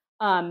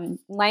a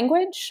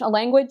language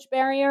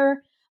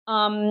barrier.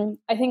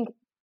 I think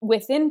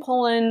within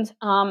Poland,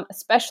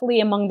 especially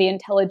among the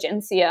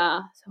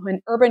intelligentsia, so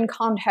in urban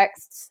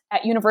contexts,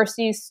 at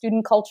universities,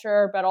 student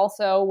culture, but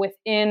also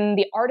within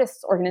the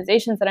artists'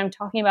 organizations that I'm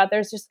talking about,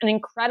 there's just an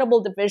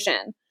incredible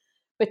division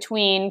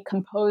between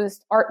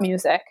composed art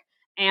music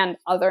and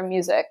other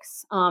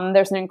musics.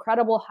 There's an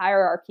incredible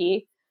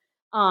hierarchy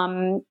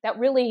that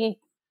really,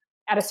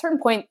 at a certain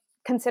point,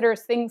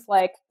 considers things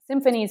like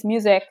symphonies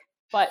music,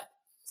 but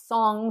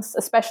songs,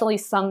 especially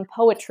sung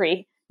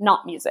poetry,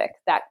 not music.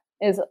 That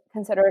is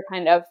considered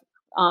kind of,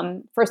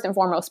 first and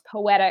foremost,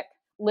 poetic,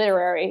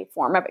 literary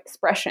form of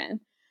expression.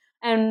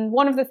 And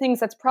one of the things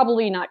that's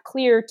probably not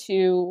clear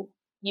to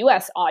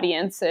US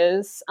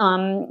audiences,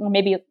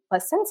 maybe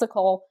less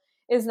sensical,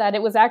 is that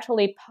it was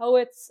actually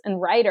poets and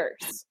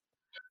writers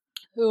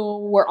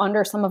who were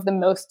under some of the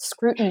most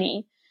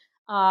scrutiny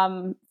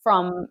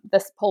from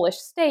this Polish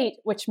state,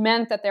 which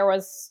meant that there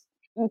was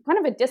kind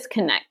of a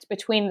disconnect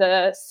between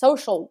the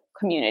social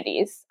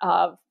communities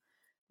of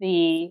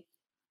the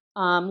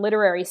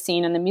literary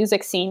scene and the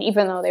music scene,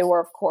 even though they were,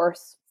 of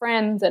course,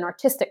 friends and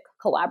artistic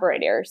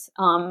collaborators.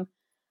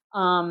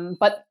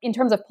 But in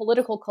terms of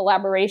political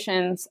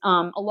collaborations,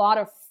 a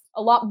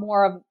lot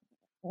more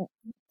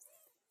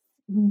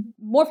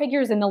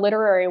figures in the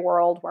literary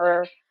world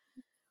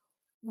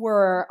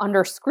were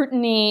under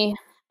scrutiny,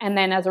 and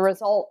then as a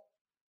result,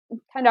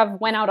 kind of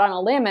went out on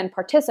a limb and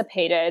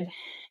participated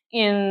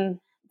in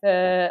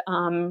the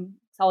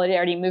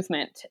Solidarity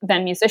movement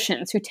than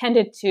musicians who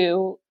tended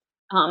to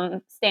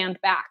stand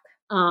back,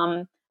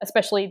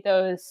 especially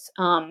those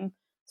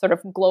sort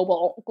of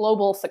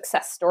global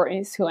success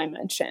stories who I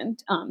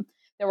mentioned.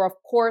 There were,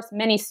 of course,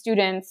 many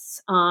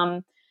students,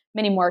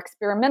 many more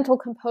experimental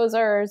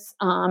composers,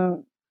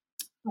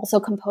 also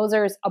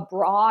composers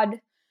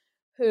abroad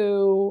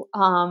who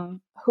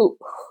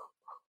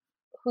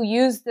who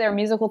used their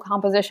musical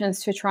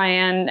compositions to try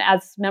and,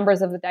 as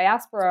members of the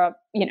diaspora,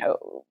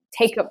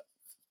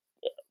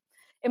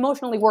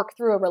 emotionally work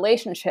through a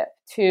relationship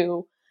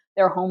to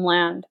their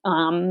homeland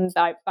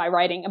by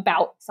writing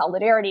about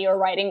solidarity or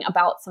writing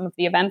about some of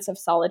the events of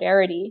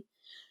solidarity.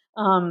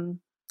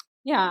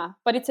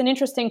 But it's an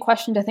interesting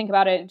question to think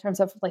about it in terms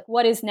of like,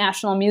 what is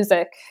national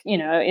music?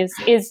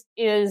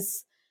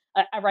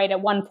 I write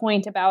at one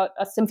point about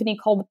a symphony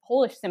called the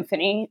Polish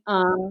Symphony,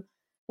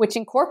 which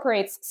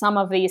incorporates some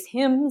of these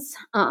hymns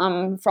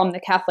from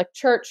the Catholic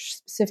Church,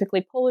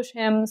 specifically Polish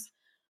hymns,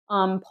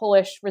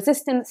 Polish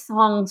resistance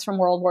songs from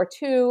World War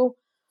II,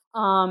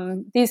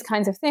 these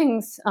kinds of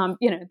things.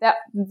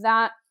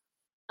 That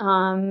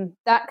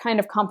kind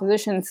of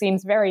composition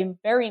seems very,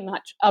 very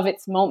much of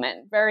its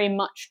moment, very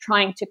much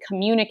trying to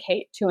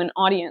communicate to an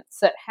audience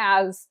that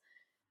has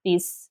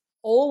these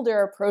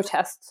older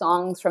protest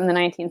songs from the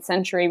 19th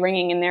century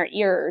ringing in their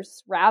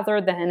ears, rather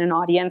than an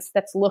audience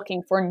that's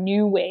looking for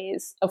new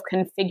ways of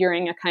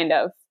configuring a kind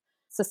of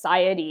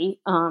society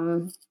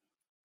or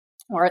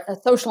a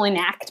social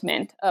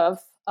enactment of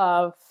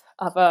a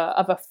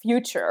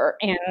future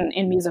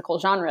in musical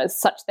genres,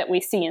 such that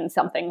we see in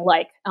something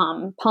like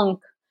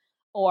punk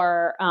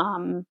or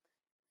some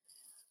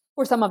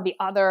of the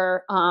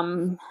other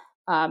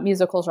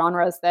musical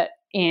genres that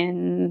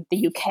in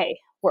the UK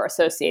were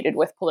associated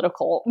with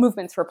political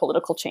movements for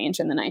political change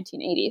in the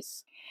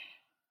 1980s.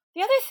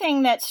 The other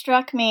thing that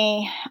struck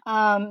me,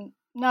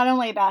 not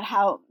only about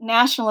how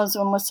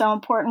nationalism was so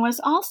important,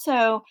 was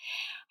also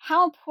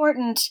how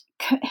important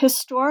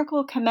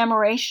historical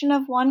commemoration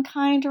of one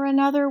kind or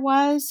another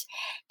was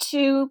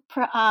to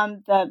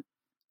the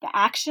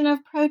action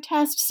of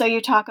protest. So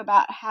you talk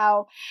about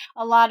how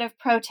a lot of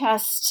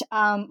protest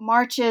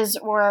marches,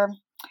 or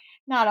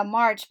not a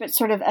march, but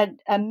sort of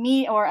a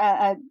meet or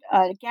a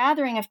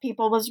gathering of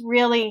people, was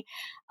really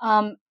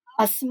a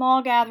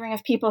small gathering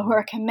of people who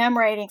are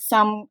commemorating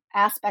some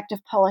aspect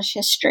of Polish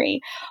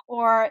history.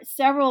 Or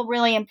several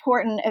really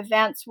important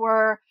events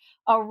were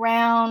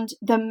around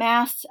the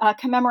mass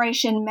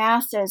commemoration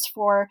masses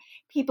for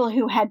people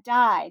who had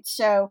died,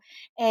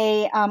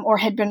 or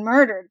had been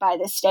murdered by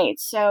the state.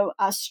 So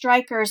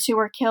strikers who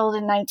were killed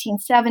in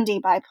 1970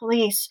 by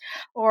police,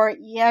 or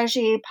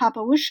Jerzy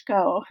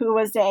Papauszko, who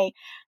was a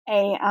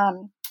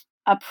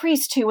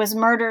priest who was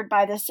murdered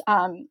by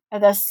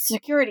the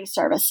security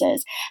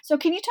services. So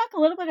can you talk a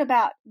little bit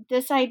about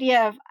this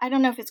idea of, I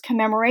don't know if it's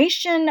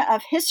commemoration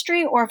of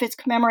history or if it's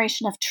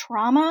commemoration of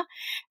trauma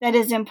that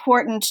is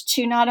important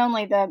to not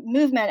only the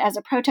movement as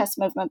a protest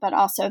movement, but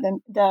also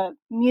the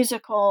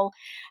musical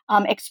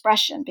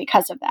expression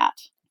because of that?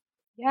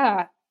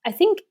 Yeah, I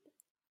think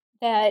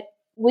that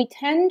we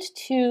tend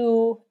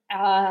to,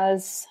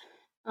 as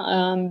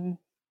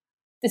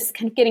this is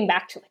kind of getting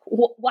back to like,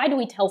 why do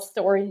we tell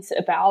stories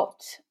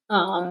about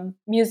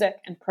music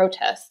and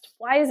protest?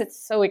 Why is it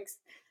so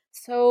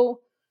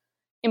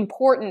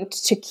important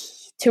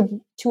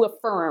to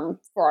affirm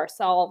for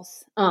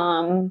ourselves,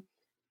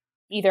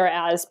 either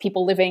as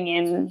people living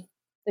in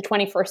the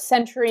 21st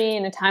century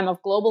in a time of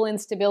global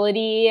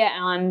instability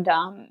and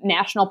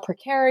national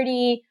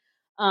precarity,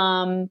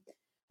 a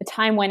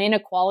time when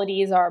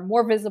inequalities are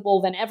more visible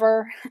than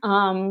ever?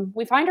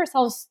 We find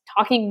ourselves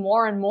talking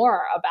more and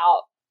more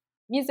about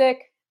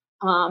music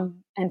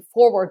and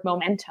forward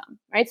momentum,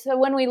 right? So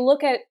when we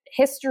look at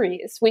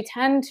histories,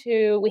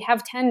 scholars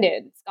have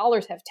tended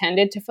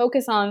to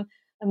focus on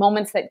the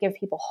moments that give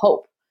people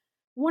hope.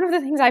 One of the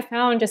things I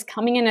found just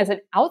coming in as an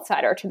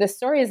outsider to this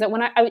story is that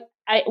when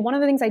one of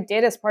the things I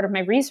did as part of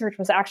my research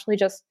was actually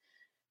just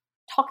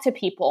talk to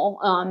people,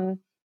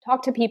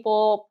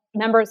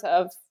 members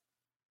of,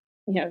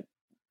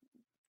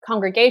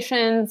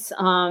 congregations,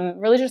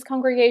 religious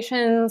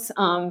congregations,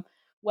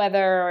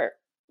 whether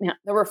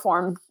the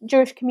Reformed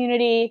Jewish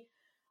community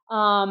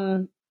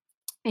in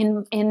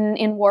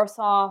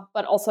Warsaw,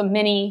 but also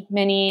many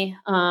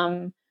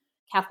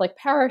Catholic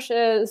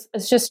parishes,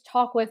 is just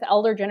talk with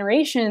elder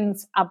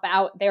generations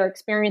about their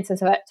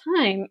experiences of that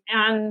time.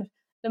 And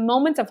the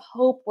moments of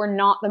hope were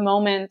not the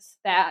moments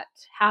that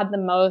had the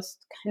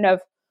most kind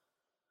of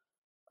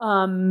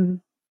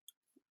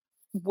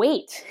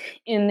weight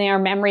in their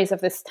memories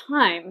of this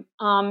time.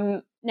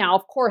 Now,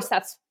 of course,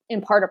 that's in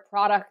part a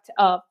product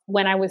of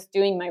when I was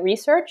doing my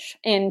research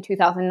in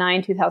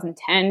 2009,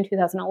 2010,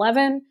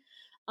 2011,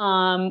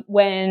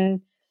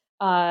 when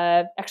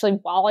actually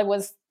while I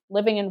was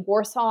living in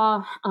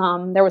Warsaw,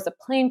 there was a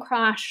plane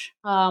crash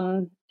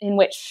in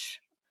which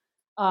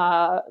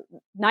over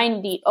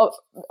 90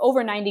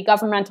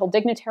 governmental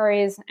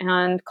dignitaries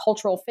and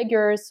cultural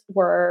figures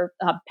were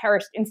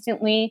perished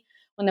instantly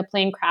when the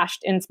plane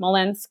crashed in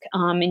Smolensk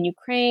in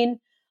Ukraine.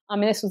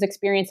 And this was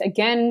experienced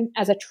again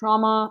as a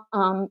trauma,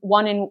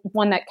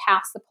 one that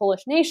cast the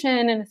Polish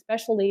nation, and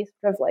especially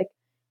sort of like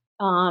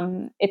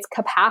its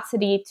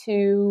capacity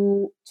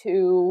to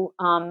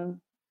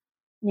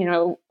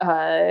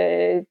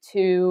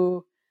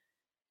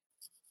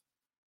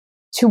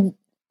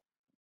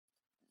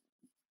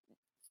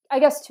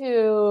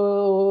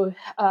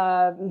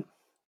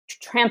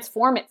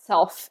transform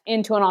itself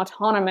into an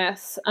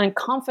autonomous and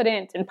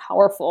confident and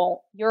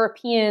powerful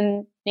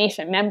European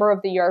nation, member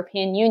of the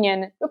European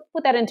Union,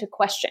 put that into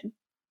question.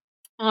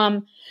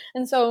 And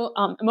so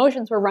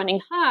emotions were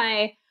running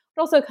high,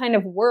 but also kind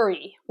of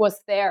worry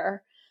was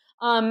there.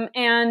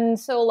 And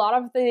so a lot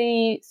of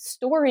the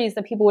stories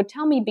that people would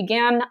tell me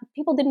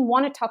people didn't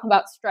want to talk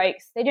about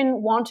strikes. They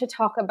didn't want to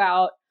talk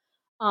about,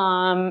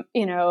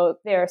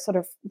 their sort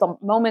of the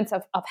moments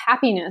of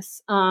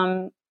happiness.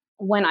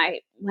 When I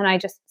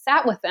just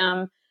sat with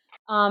them,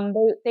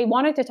 they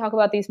wanted to talk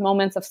about these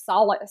moments of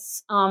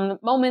solace,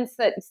 moments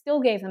that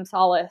still gave them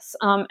solace.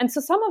 And so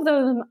some of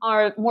them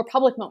are more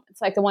public moments,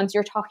 like the ones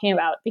you're talking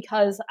about,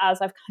 because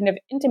as I've kind of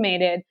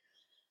intimated,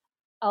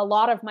 a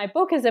lot of my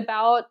book is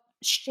about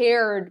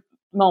shared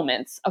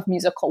moments of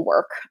musical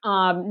work,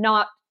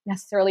 not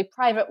necessarily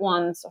private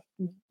ones.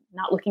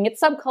 Not looking at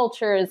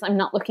subcultures. I'm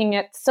not looking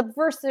at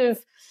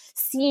subversive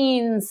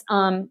scenes.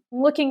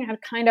 Looking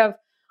at kind of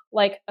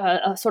like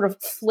a sort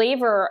of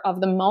flavor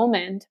of the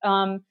moment.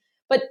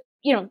 But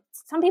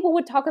some people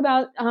would talk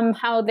about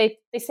how they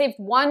saved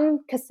one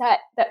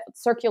cassette that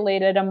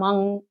circulated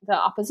among the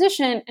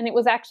opposition, and it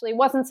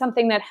wasn't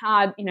something that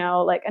had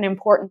like an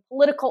important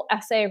political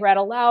essay read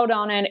aloud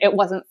on it. It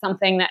wasn't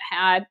something that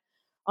had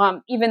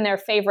even their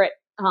favorite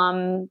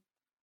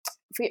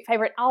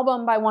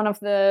album by one of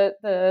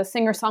the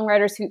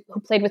singer-songwriters who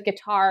played with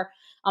guitar.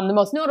 The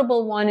most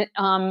notable one,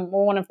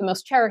 or one of the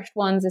most cherished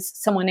ones, is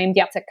someone named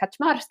Jacek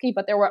Kaczmarski,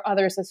 but there were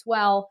others as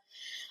well.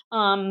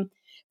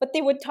 But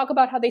they would talk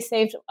about how they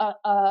saved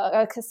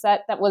a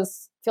cassette that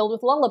was filled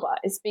with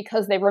lullabies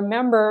because they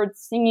remembered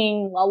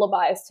singing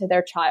lullabies to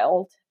their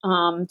child,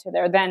 to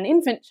their then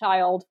infant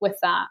child,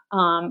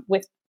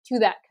 to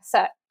that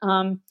cassette.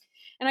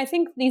 And I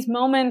think these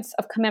moments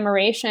of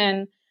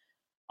commemoration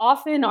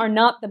often are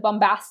not the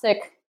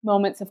bombastic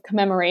moments of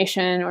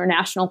commemoration or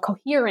national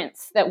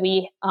coherence that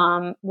you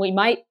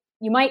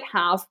might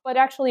have, but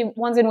actually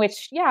ones in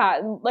which,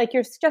 like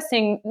you're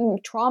suggesting,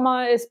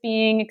 trauma is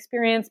being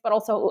experienced, but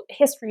also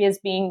history is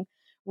being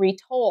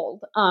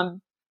retold.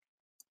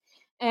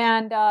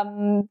 And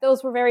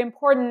those were very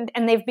important,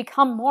 and they've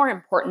become more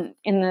important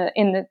in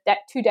the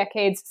 2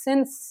 decades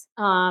since,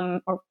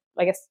 or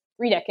I guess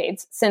 3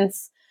 decades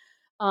since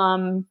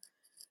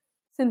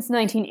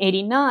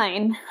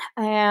 1989.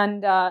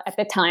 And at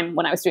the time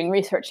when I was doing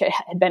research, it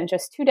had been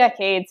just 2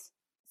 decades.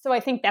 So I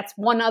think that's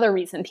one other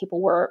reason people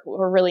were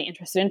really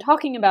interested in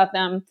talking about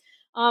them.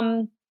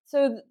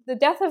 So the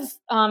death of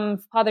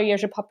Father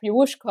Jerzy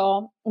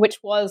Popiełuszko,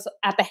 which was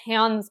at the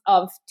hands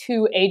of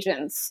 2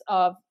 agents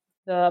of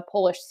the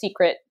Polish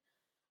secret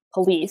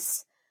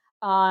police,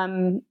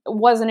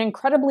 was an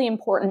incredibly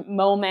important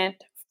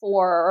moment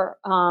for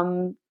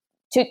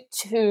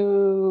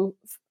to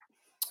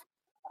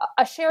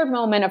a shared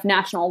moment of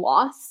national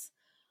loss.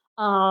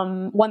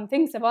 One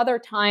thinks of other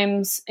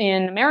times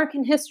in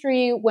American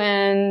history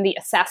when the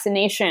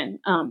assassination,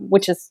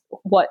 which is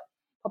what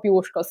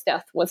Popiełuszko's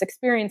death was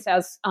experienced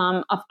as,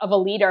 of a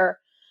leader,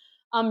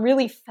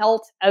 really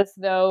felt as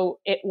though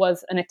it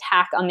was an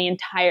attack on the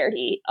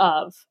entirety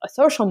of a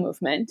social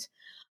movement.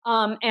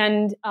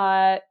 And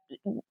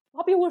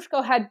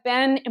Popiełuszko had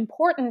been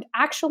important,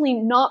 actually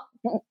not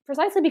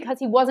precisely because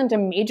he wasn't a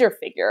major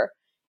figure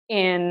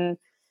in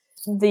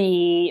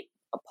the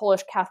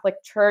Polish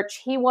Catholic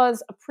Church. He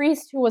was a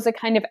priest who was a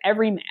kind of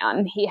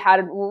everyman. He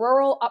had a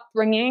rural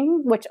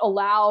upbringing, which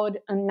allowed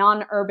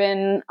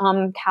non-urban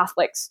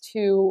Catholics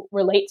to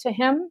relate to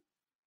him.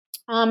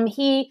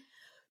 He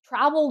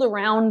traveled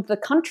around the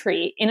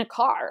country in a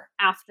car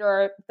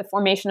after the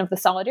formation of the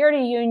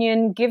Solidarity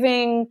Union,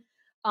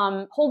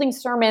 holding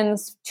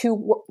sermons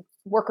to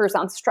workers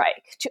on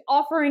strike, to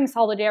offering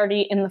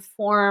solidarity in the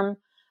form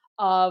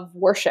of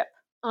worship.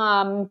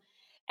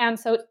 And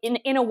so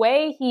in a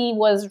way, he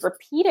was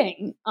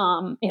repeating,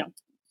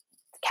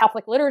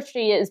 Catholic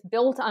liturgy is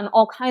built on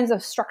all kinds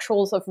of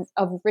structures of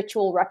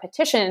ritual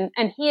repetition.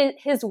 And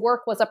his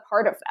work was a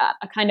part of that,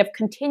 a kind of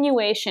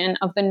continuation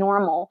of the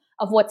normal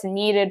of what's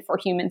needed for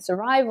human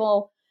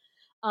survival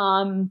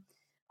among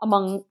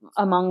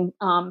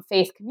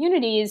faith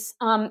communities.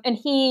 And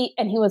he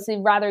was a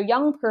rather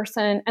young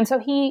person. And so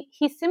he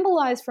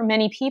symbolized for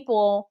many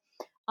people,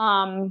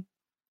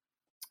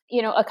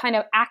 a kind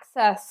of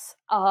access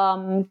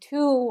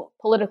to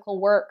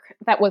political work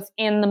that was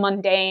in the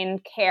mundane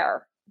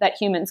care that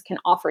humans can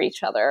offer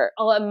each other.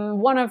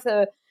 One of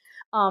the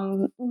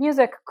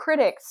music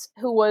critics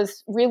who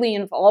was really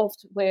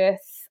involved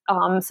with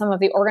some of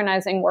the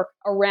organizing work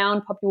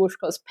around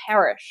Popiełuszko's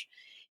parish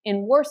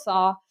in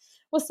Warsaw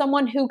was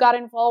someone who got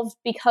involved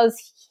because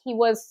he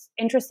was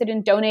interested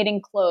in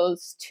donating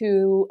clothes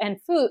to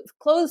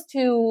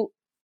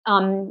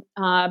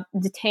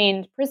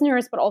detained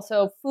prisoners, but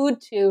also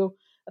food to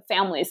the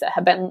families that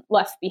had been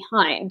left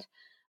behind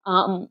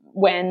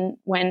when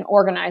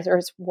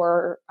organizers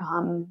were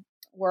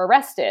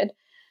arrested.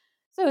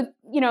 So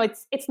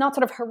it's not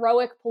sort of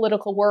heroic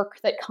political work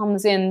that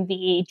comes in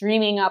the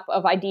dreaming up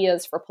of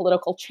ideas for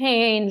political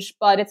change,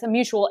 but it's a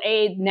mutual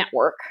aid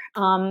network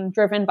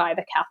driven by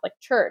the Catholic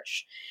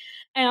Church.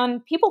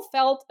 And people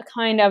felt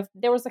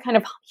there was a kind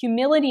of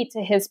humility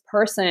to his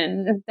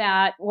person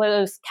that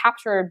was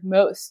captured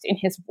most in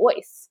his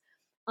voice,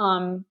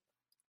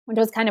 which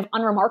was kind of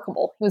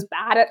unremarkable. He was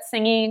bad at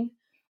singing.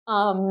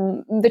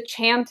 The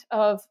chant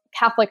of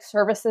Catholic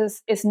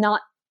services is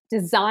not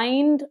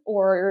designed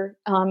or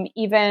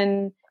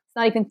it's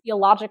not even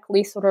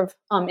theologically sort of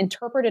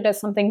interpreted as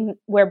something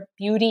where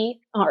beauty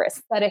or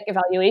aesthetic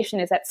evaluation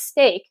is at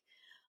stake.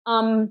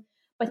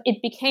 But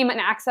it became an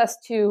access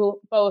to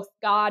both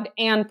God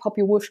and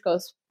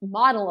Popiełuszko's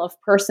model of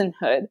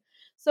personhood.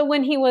 So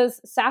when he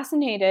was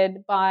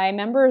assassinated by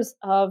members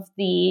of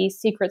the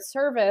Secret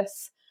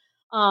Service,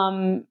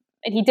 and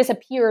he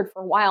disappeared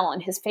for a while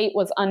and his fate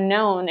was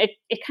unknown, it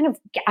kind of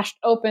gashed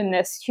open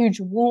this huge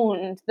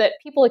wound that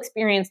people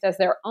experienced as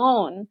their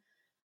own.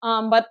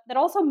 But that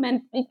also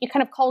meant it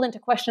kind of called into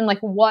question, like,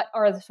 what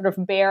are the sort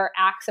of bare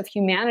acts of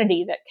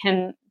humanity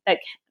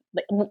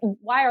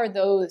why are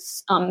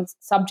those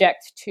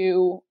subject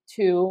to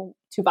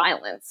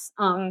violence?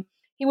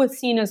 He was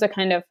seen as a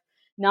kind of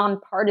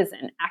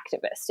nonpartisan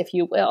activist, if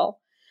you will.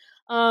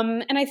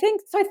 And I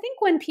think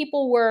when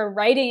people were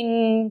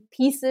writing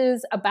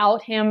pieces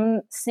about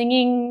him,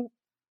 singing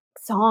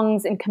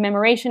songs in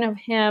commemoration of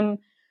him,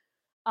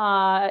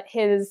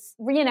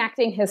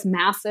 reenacting his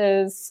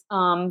masses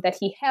that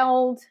he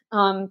held,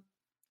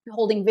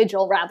 holding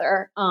vigil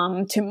rather,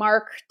 to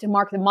mark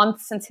the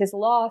month since his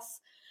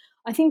loss,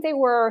 I think they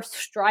were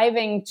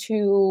striving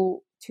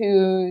to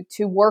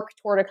work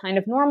toward a kind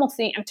of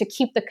normalcy and to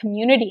keep the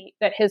community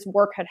that his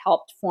work had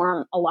helped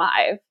form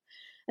alive.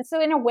 And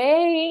so in a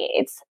way,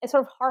 it's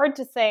sort of hard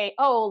to say,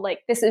 oh,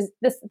 like this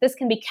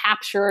can be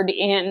captured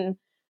in,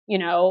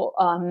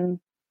 in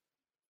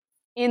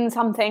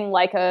something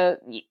like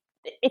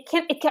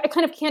it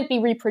kind of can't be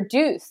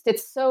reproduced.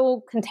 It's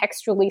so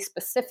contextually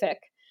specific.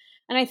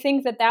 And I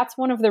think that that's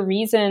one of the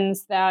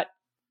reasons that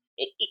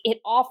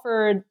it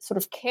offered sort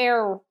of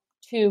care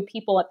to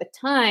people at the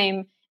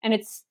time. And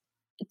it's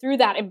through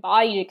that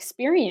embodied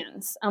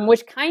experience,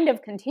 which kind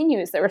of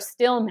continues. There are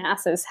still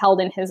masses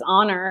held in his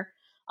honor,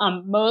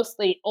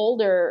 mostly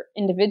older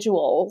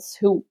individuals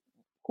who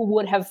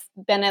would have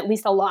been at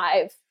least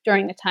alive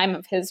during the time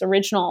of his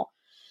original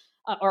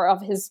or of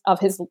his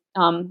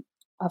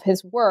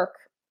work.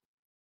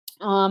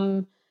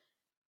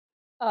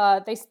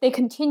 They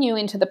continue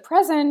into the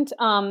present.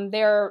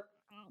 They're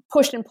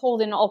pushed and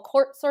pulled in all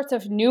sorts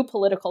of new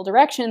political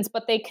directions,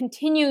 but they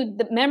continue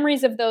the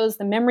memories of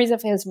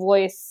his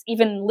voice,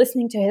 even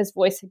listening to his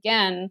voice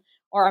again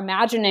or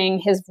imagining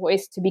his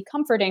voice to be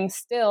comforting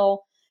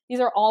still. These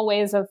are all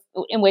ways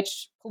in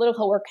which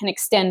political work can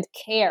extend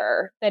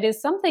care. That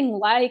is something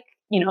like,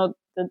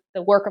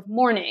 the work of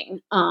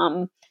mourning,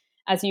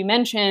 as you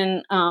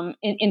mentioned,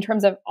 in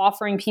terms of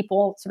offering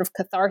people sort of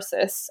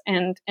catharsis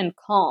and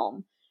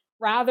calm,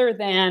 rather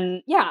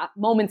than,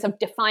 moments of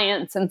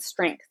defiance and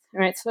strength,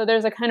 right? So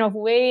there's a kind of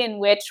way in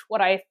which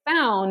what I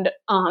found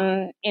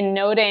in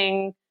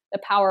noting the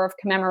power of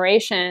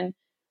commemoration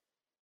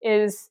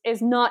is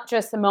not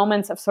just the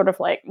moments of sort of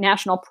like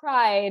national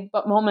pride,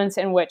 but moments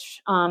in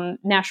which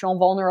national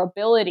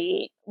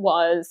vulnerability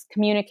was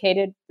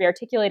communicated,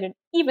 rearticulated,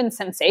 even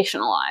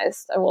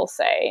sensationalized, I will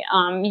say,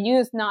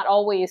 used not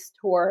always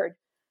toward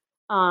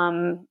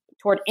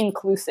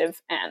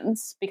inclusive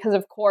ends, because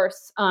of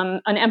course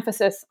an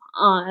emphasis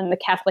on the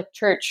Catholic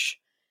Church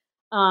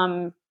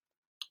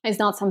is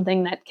not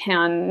something that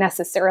can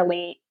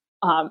necessarily,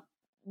 can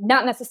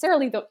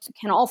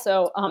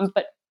also,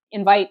 but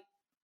invite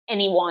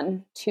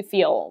anyone to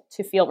feel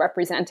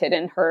represented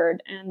and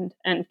heard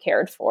and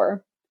cared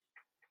for.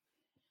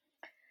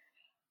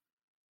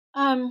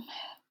 One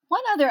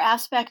other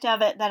aspect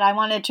of it that I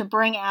wanted to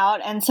bring out,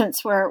 and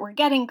since we're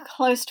getting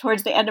close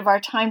towards the end of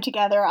our time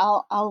together,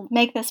 I'll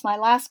make this my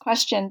last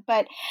question.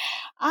 But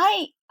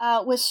I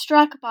was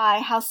struck by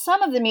how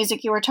some of the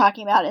music you were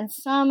talking about and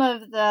some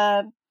of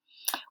the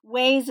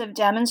ways of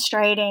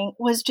demonstrating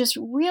was just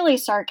really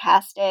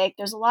sarcastic.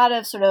 There's a lot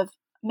of sort of,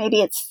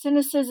 maybe it's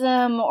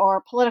cynicism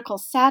or political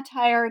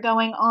satire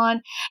going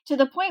on, to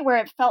the point where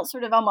it felt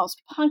sort of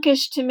almost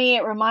punkish to me.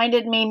 It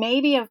reminded me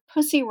maybe of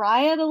Pussy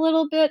Riot a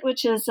little bit,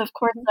 which is, of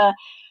course, I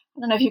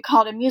don't know if you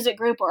call it a music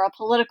group or a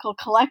political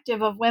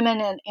collective of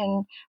women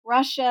in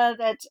Russia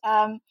that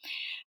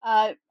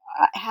have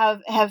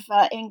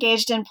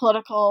engaged in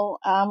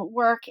political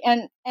work.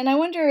 And I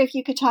wonder if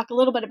you could talk a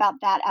little bit about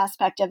that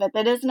aspect of it,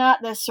 that is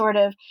not this sort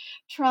of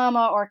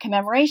trauma or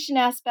commemoration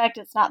aspect.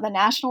 It's not the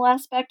national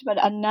aspect,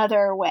 but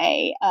another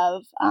way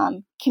of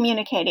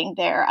communicating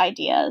their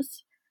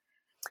ideas.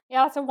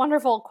 Yeah, it's a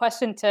wonderful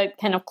question to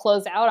kind of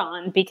close out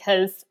on,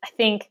 because I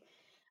think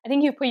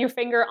you put your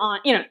finger on,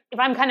 if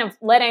I'm kind of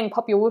letting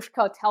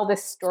Popiełuszko tell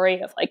this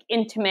story of like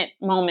intimate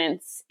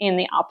moments in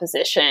the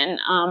opposition,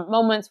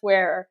 moments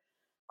where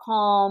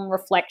calm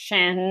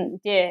reflection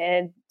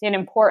did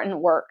important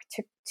work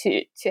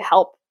to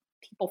help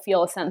people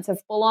feel a sense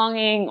of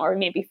belonging or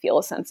maybe feel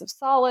a sense of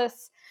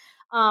solace.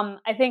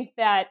 I think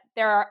that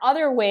there are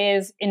other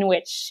ways in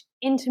which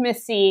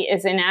intimacy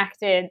is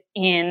enacted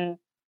in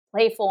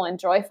playful and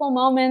joyful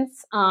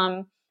moments.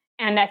 And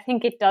And I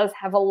think it does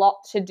have a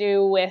lot to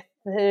do with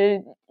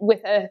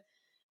a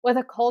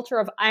culture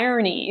of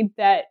irony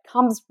that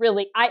comes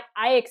really,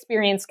 I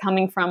experience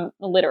coming from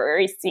the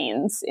literary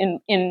scenes in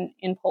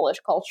Polish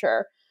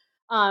culture.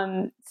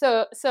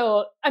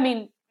 So I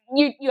mean,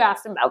 you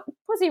asked about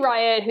Pussy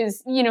Riot,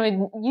 who's,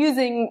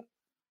 using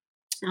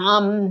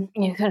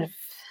kind of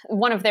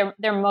one of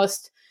their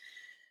most,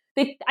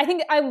 they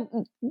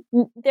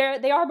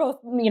are both,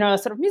 a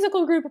sort of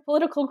musical group, a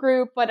political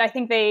group, but I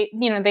think I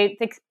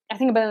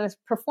think about them as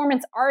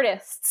performance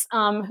artists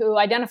who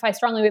identify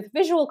strongly with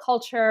visual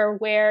culture,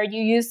 where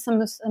you use some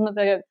of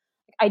the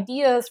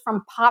ideas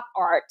from pop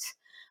art,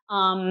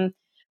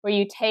 where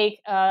you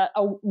take a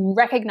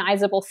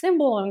recognizable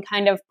symbol and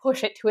kind of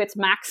push it to its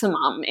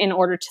maximum in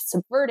order to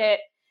subvert it.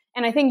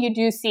 And I think you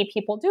do see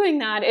people doing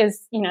that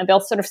is, they'll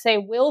sort of say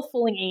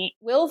willfully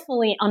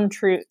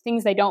untrue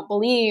things they don't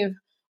believe,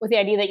 with the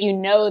idea that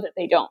that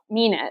they don't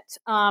mean it.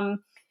 And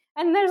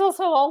there's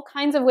also all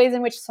kinds of ways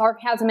in which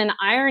sarcasm and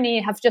irony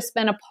have just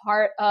been a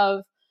part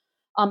of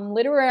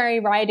literary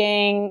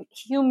writing,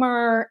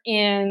 humor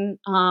in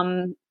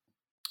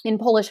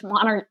Polish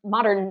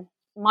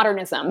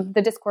modernism,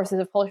 the discourses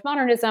of Polish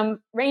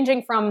modernism,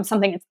 ranging from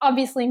something that's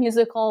obviously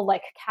musical,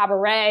 like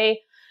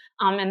cabaret,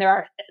 and there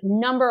are a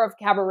number of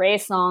cabaret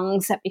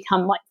songs that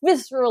become like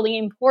viscerally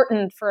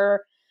important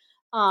for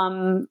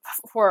the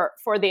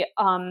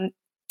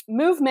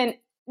movement,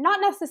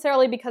 not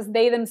necessarily because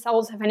they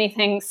themselves have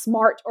anything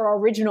smart or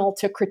original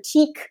to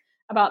critique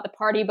about the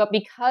party, but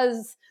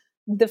because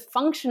the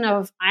function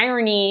of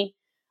irony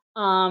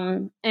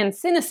and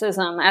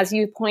cynicism, as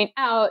you point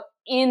out,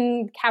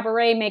 in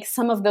cabaret makes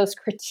some of those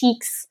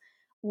critiques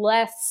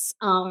less,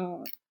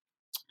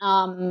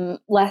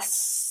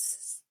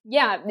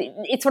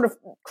 it sort of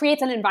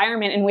creates an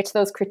environment in which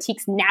those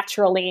critiques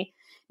naturally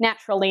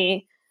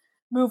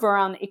move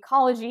around the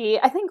ecology.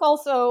 I think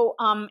also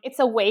it's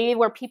a way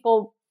where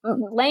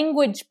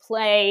language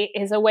play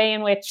is a way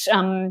in which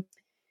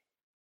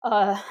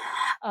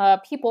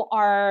people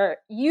are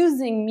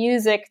using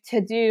music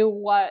to do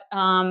what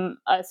a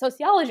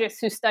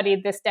sociologist who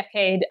studied this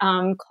decade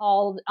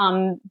called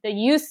the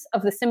use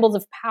of the symbols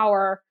of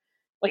power.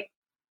 Wait,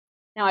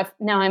 now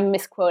I'm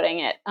misquoting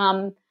it.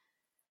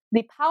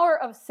 The power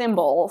of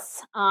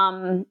symbols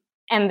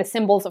and the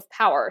symbols of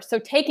power. So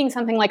taking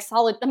something like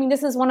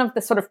this is one of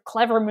the sort of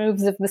clever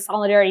moves of the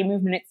solidarity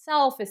movement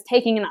itself, is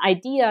taking an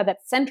idea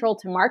that's central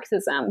to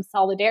Marxism,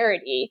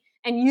 solidarity,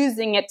 and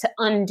using it to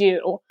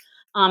undo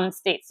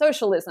state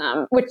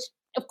socialism, which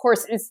of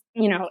course is,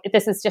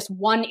 this is just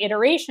one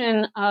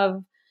iteration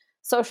of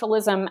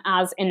socialism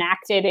as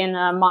enacted in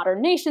a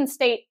modern nation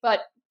state,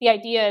 but the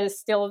idea is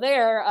still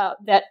there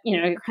that,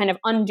 you're kind of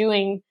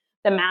undoing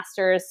the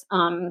masters,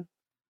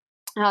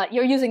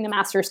 you're using the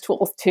master's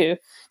tools to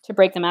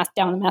break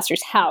down the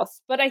master's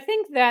house. But I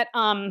think that,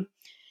 I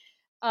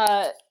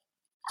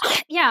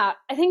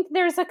think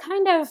there's a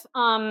kind of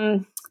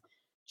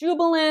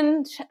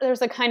jubilant,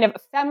 there's a kind of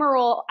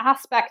ephemeral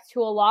aspect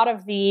to a lot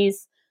of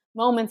these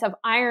moments of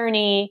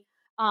irony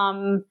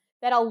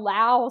that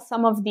allow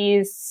some of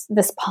this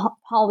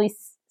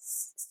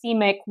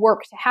polysemic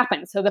work to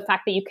happen. So the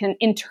fact that you can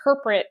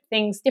interpret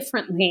things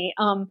differently.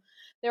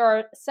 There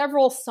are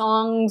several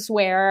songs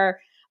where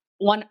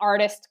one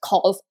artist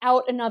calls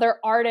out another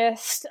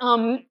artist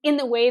in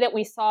the way that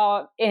we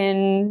saw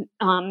in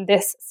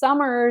this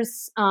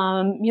summer's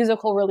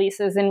musical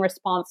releases in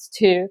response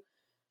to,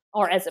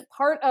 or as a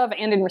part of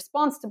and in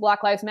response to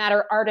Black Lives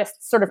Matter,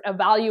 artists sort of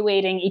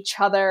evaluating each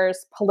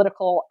other's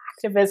political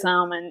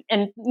activism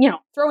and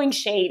throwing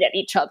shade at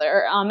each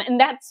other. And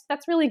that's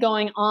really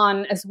going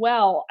on as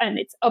well. And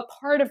it's a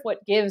part of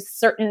what gives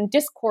certain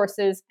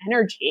discourses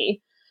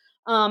energy.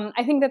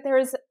 I think that there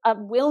is a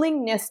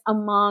willingness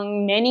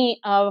among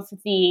many of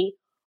the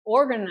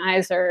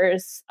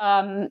organizers,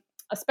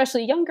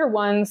 especially younger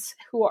ones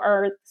who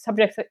are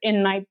subjects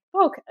in my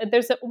book.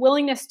 There's a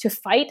willingness to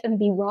fight and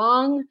be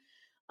wrong.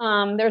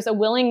 There's a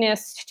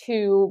willingness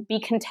to be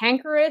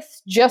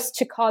cantankerous just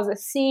to cause a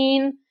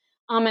scene.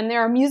 And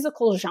there are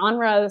musical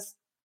genres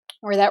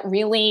where that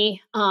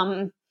really,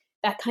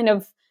 that kind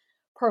of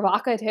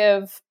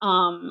provocative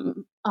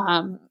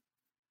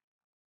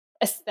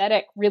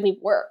aesthetic really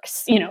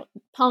works.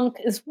 Punk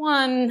is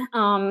one.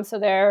 So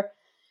they're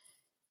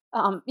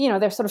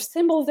sort of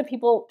symbols that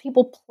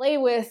people play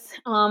with.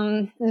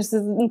 There's this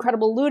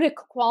incredible ludic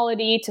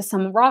quality to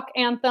some rock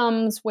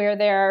anthems where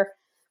they're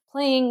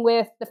playing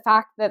with the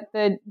fact that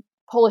the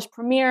Polish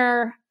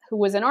premier, who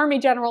was an army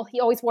general, he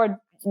always wore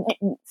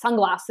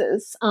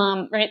sunglasses,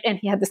 right? And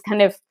he had this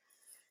kind of,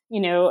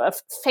 a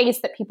face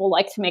that people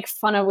like to make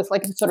fun of with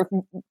like sort of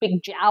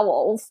big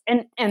jowls.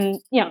 And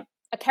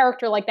a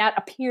character like that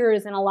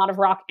appears in a lot of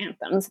rock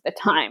anthems at the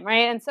time,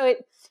 right? And so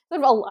it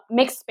sort of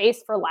makes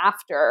space for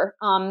laughter.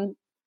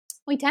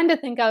 We tend to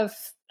think of,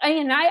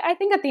 I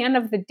think at the end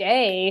of the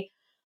day,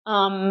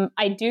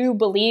 I do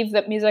believe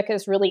that music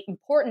is really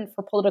important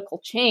for political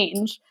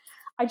change.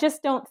 I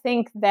just don't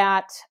think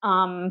that,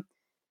 I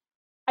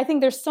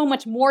think there's so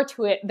much more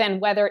to it than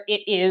whether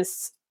it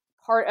is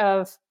part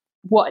of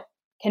what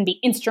can be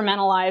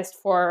instrumentalized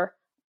for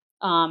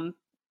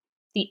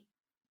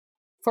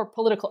for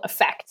political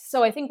effect.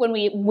 So I think when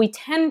we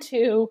tend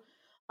to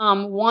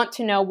want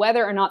to know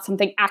whether or not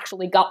something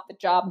actually got the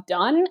job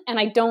done, and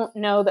I don't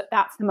know that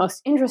that's the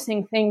most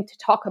interesting thing to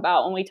talk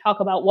about when we talk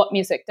about what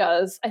music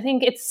does. I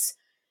think it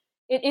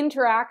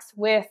interacts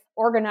with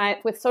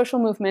social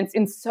movements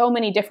in so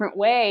many different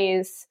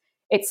ways.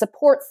 It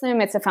supports them.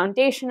 It's a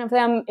foundation of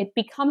them. It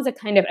becomes a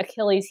kind of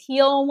Achilles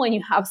heel when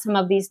you have some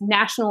of these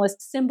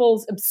nationalist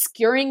symbols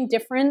obscuring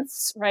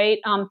difference, right?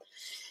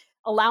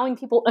 Allowing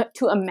people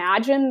to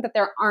imagine that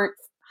there aren't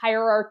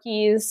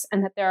hierarchies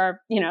and that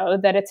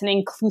that it's an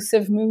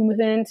inclusive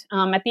movement.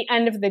 At the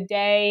end of the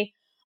day,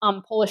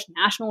 Polish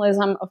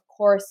nationalism, of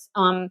course,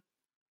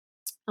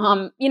 paves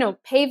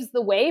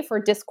the way for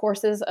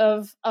discourses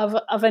of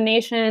a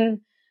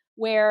nation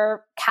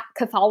where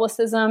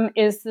Catholicism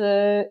is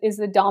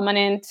the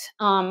dominant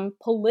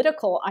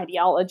political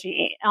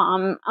ideology.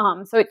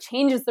 So it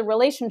changes the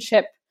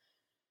relationship.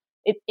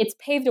 It's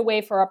paved a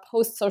way for a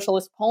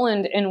post-socialist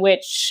Poland in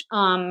which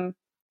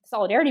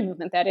Solidarity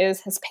movement, that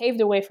is, has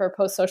paved a way for a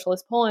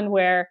post-socialist Poland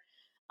where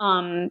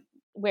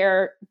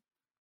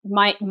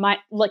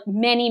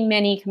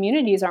many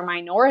communities are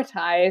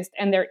minoritized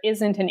and there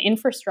isn't an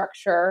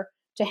infrastructure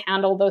to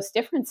handle those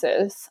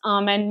differences.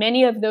 And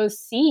many of those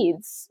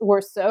seeds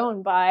were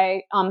sown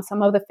by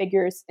some of the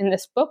figures in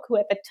this book who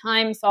at the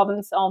time saw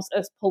themselves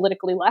as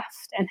politically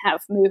left and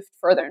have moved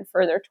further and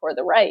further toward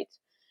the right.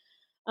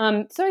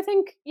 So I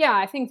think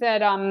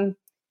that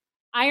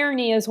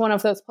irony is one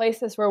of those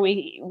places where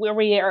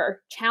we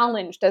are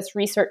challenged as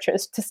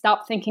researchers to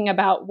stop thinking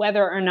about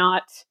whether or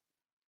not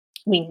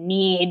we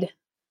need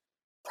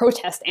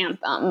protest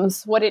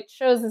anthems. What it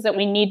shows is that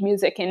we need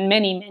music in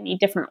many, many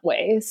different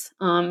ways,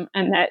 and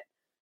that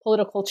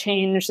political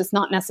change is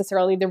not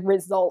necessarily the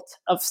result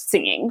of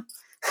singing,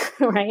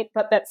 right?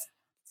 But that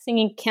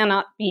singing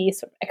cannot be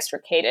sort of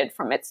extricated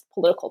from its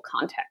political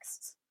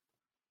contexts.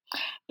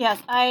 Yes,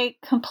 I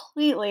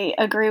completely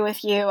agree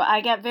with you.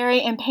 I get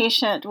very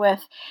impatient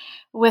with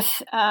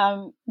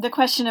the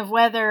question of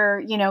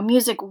whether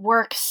music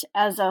works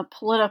as a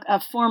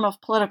form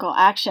of political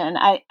action.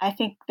 I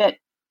think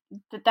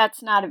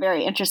that's not a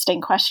very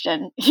interesting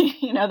question.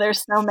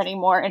 There's so many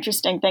more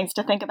interesting things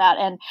to think about,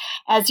 and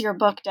as your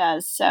book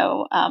does.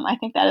 So I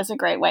think that is a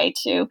great way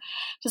to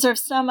sort of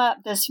sum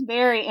up this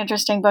very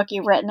interesting book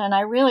you've written, and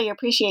I really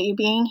appreciate you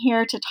being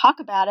here to talk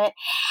about it.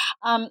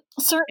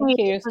 Certainly,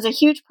 it was a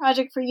huge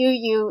project for you.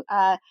 You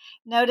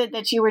noted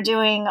that you were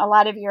doing a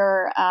lot of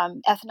your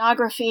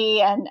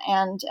ethnography and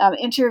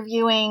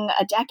interviewing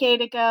a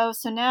decade ago.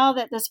 So now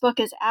that this book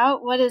is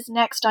out, what is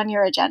next on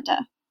your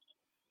agenda?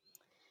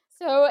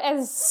 So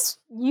as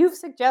you've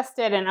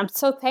suggested, and I'm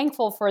so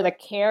thankful for the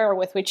care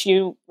with which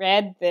you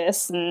read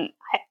this, and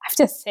I have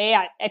to say,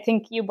 I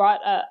think you brought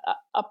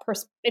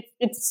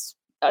it's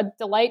a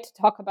delight to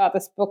talk about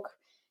this book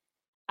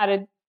at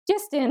a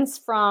distance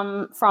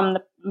from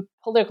the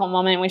political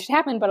moment in which it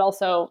happened, but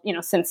also,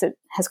 since it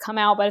has come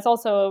out, but it's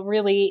also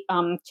really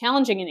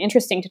challenging and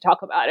interesting to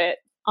talk about it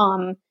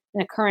in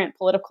the current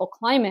political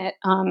climate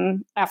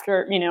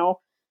after,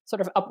 sort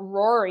of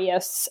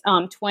uproarious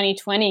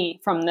 2020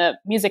 from the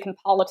music and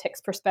politics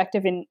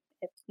perspective in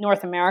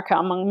North America,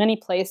 among many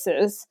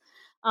places.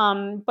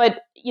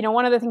 But,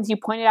 one of the things you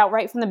pointed out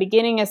right from the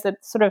beginning is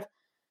that sort of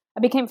I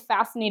became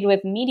fascinated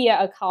with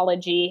media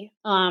ecology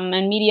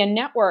and media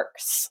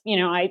networks.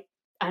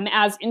 I'm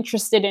as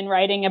interested in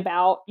writing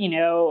about,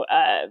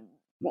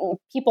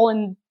 people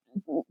in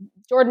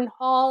Jordan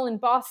Hall in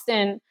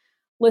Boston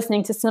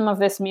listening to some of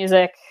this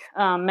music,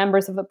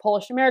 members of the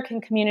Polish American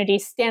community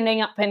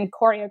standing up and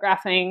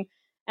choreographing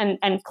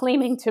and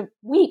claiming to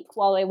weep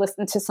while they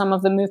listen to some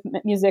of the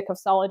music of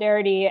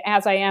Solidarity,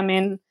 as I am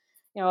in,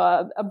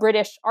 a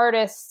British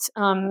artist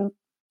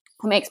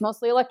who makes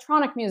mostly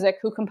electronic music,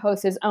 who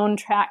composed his own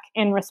track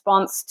in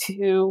response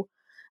to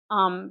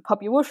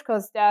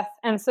Popiełuszko's death.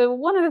 And so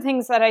one of the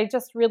things that I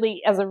just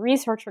really, as a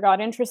researcher,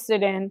 got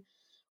interested in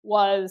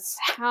was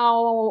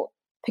how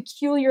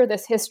peculiar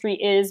this history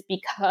is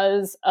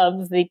because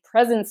of the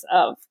presence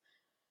of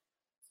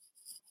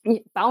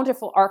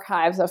bountiful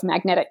archives of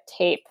magnetic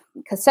tape,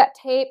 cassette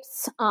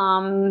tapes,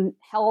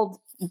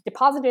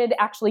 deposited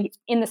actually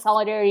in the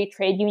Solidarity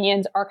Trade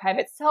Union's archive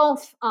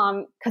itself,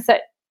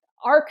 cassette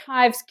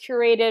archives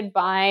curated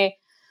by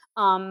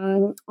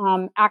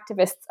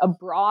activists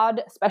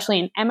abroad, especially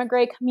in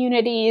emigre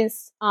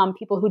communities,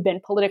 people who'd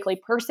been politically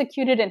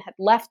persecuted and had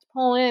left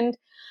Poland,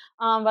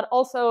 but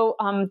also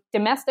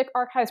domestic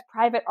archives,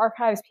 private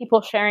archives,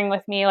 people sharing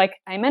with me, like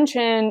I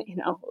mentioned,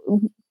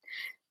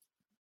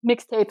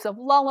 mixtapes of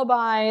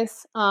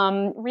lullabies,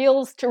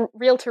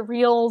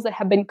 reel-to-reels that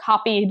have been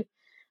copied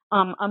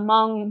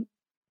among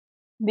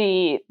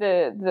the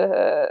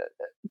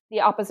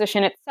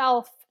opposition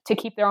itself to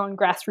keep their own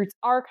grassroots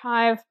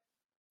archive.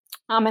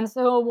 And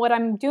so what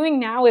I'm doing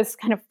now is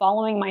kind of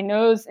following my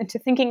nose into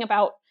thinking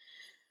about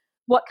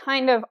what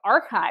kind of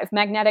archive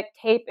magnetic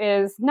tape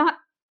is. Not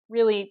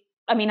really,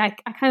 I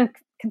kind of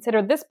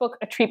consider this book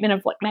a treatment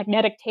of like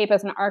magnetic tape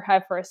as an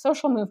archive for a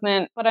social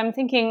movement, but I'm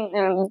thinking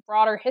in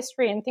broader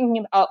history and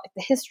thinking about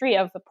the history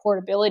of the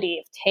portability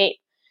of tape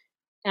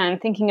and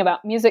thinking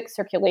about music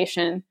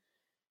circulation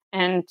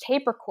and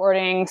tape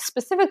recording.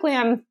 Specifically,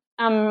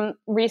 I'm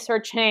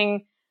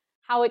researching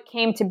how it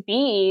came to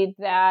be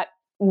that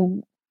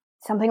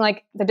something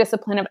like the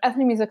discipline of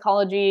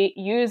ethnomusicology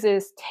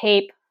uses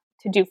tape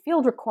to do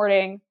field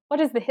recording. What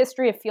is the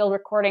history of field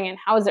recording and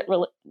how is it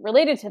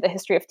related to the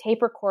history of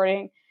tape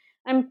recording?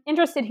 I'm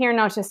interested here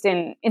not just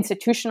in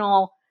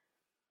institutional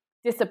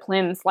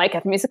disciplines like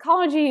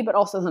ethnomusicology, but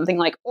also something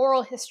like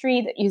oral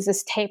history that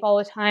uses tape all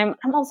the time.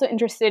 I'm also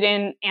interested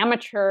in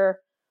amateur,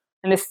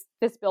 and this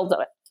builds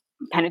up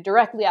kind of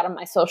directly out of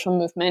my social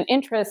movement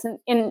interest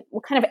in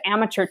what kind of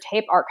amateur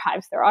tape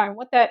archives there are and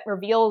what that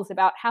reveals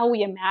about how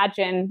we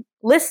imagine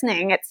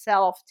listening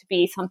itself to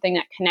be something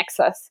that connects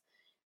us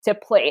to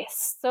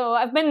place. So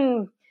I've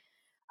been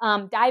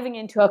diving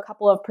into a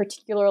couple of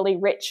particularly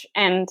rich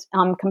and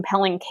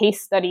compelling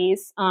case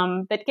studies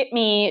that get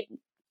me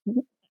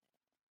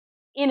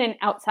in and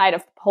outside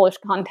of the Polish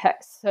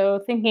context.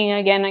 So thinking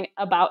again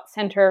about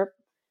centripetal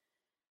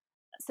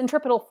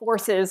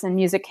forces in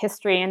music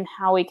history and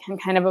how we can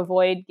kind of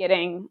avoid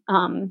getting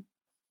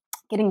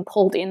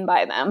pulled in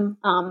by them.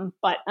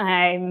 But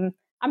I'm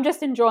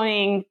just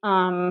enjoying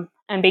and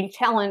being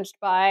challenged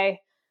by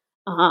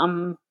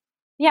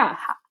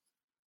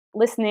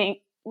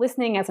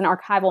listening as an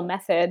archival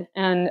method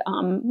and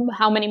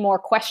how many more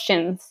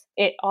questions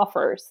it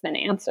offers than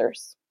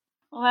answers.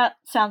 Well, that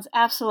sounds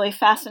absolutely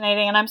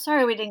fascinating. And I'm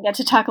sorry we didn't get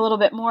to talk a little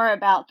bit more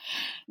about,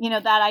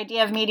 that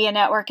idea of media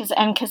network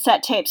and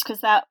cassette tapes,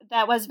 because that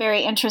was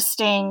very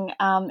interesting,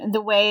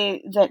 the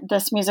way that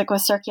this music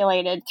was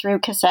circulated through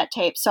cassette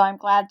tapes. So I'm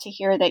glad to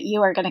hear that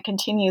you are going to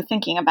continue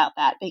thinking about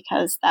that,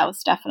 because that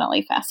was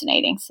definitely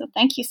fascinating. So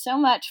thank you so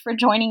much for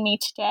joining me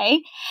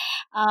today.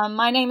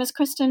 My name is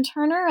Kristen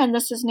Turner, and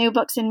this is New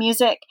Books in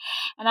Music.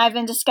 And I've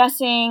been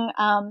discussing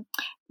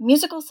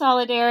musical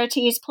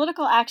solidarities,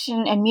 political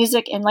action, and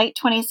music in late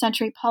 20th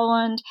century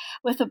Poland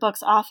with the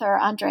book's author,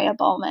 Andrea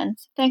Bohlman.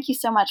 Thank you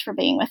so much for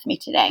being with me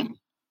today.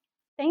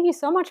 Thank you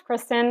so much,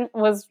 Kristen. It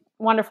was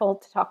wonderful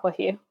to talk with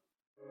you.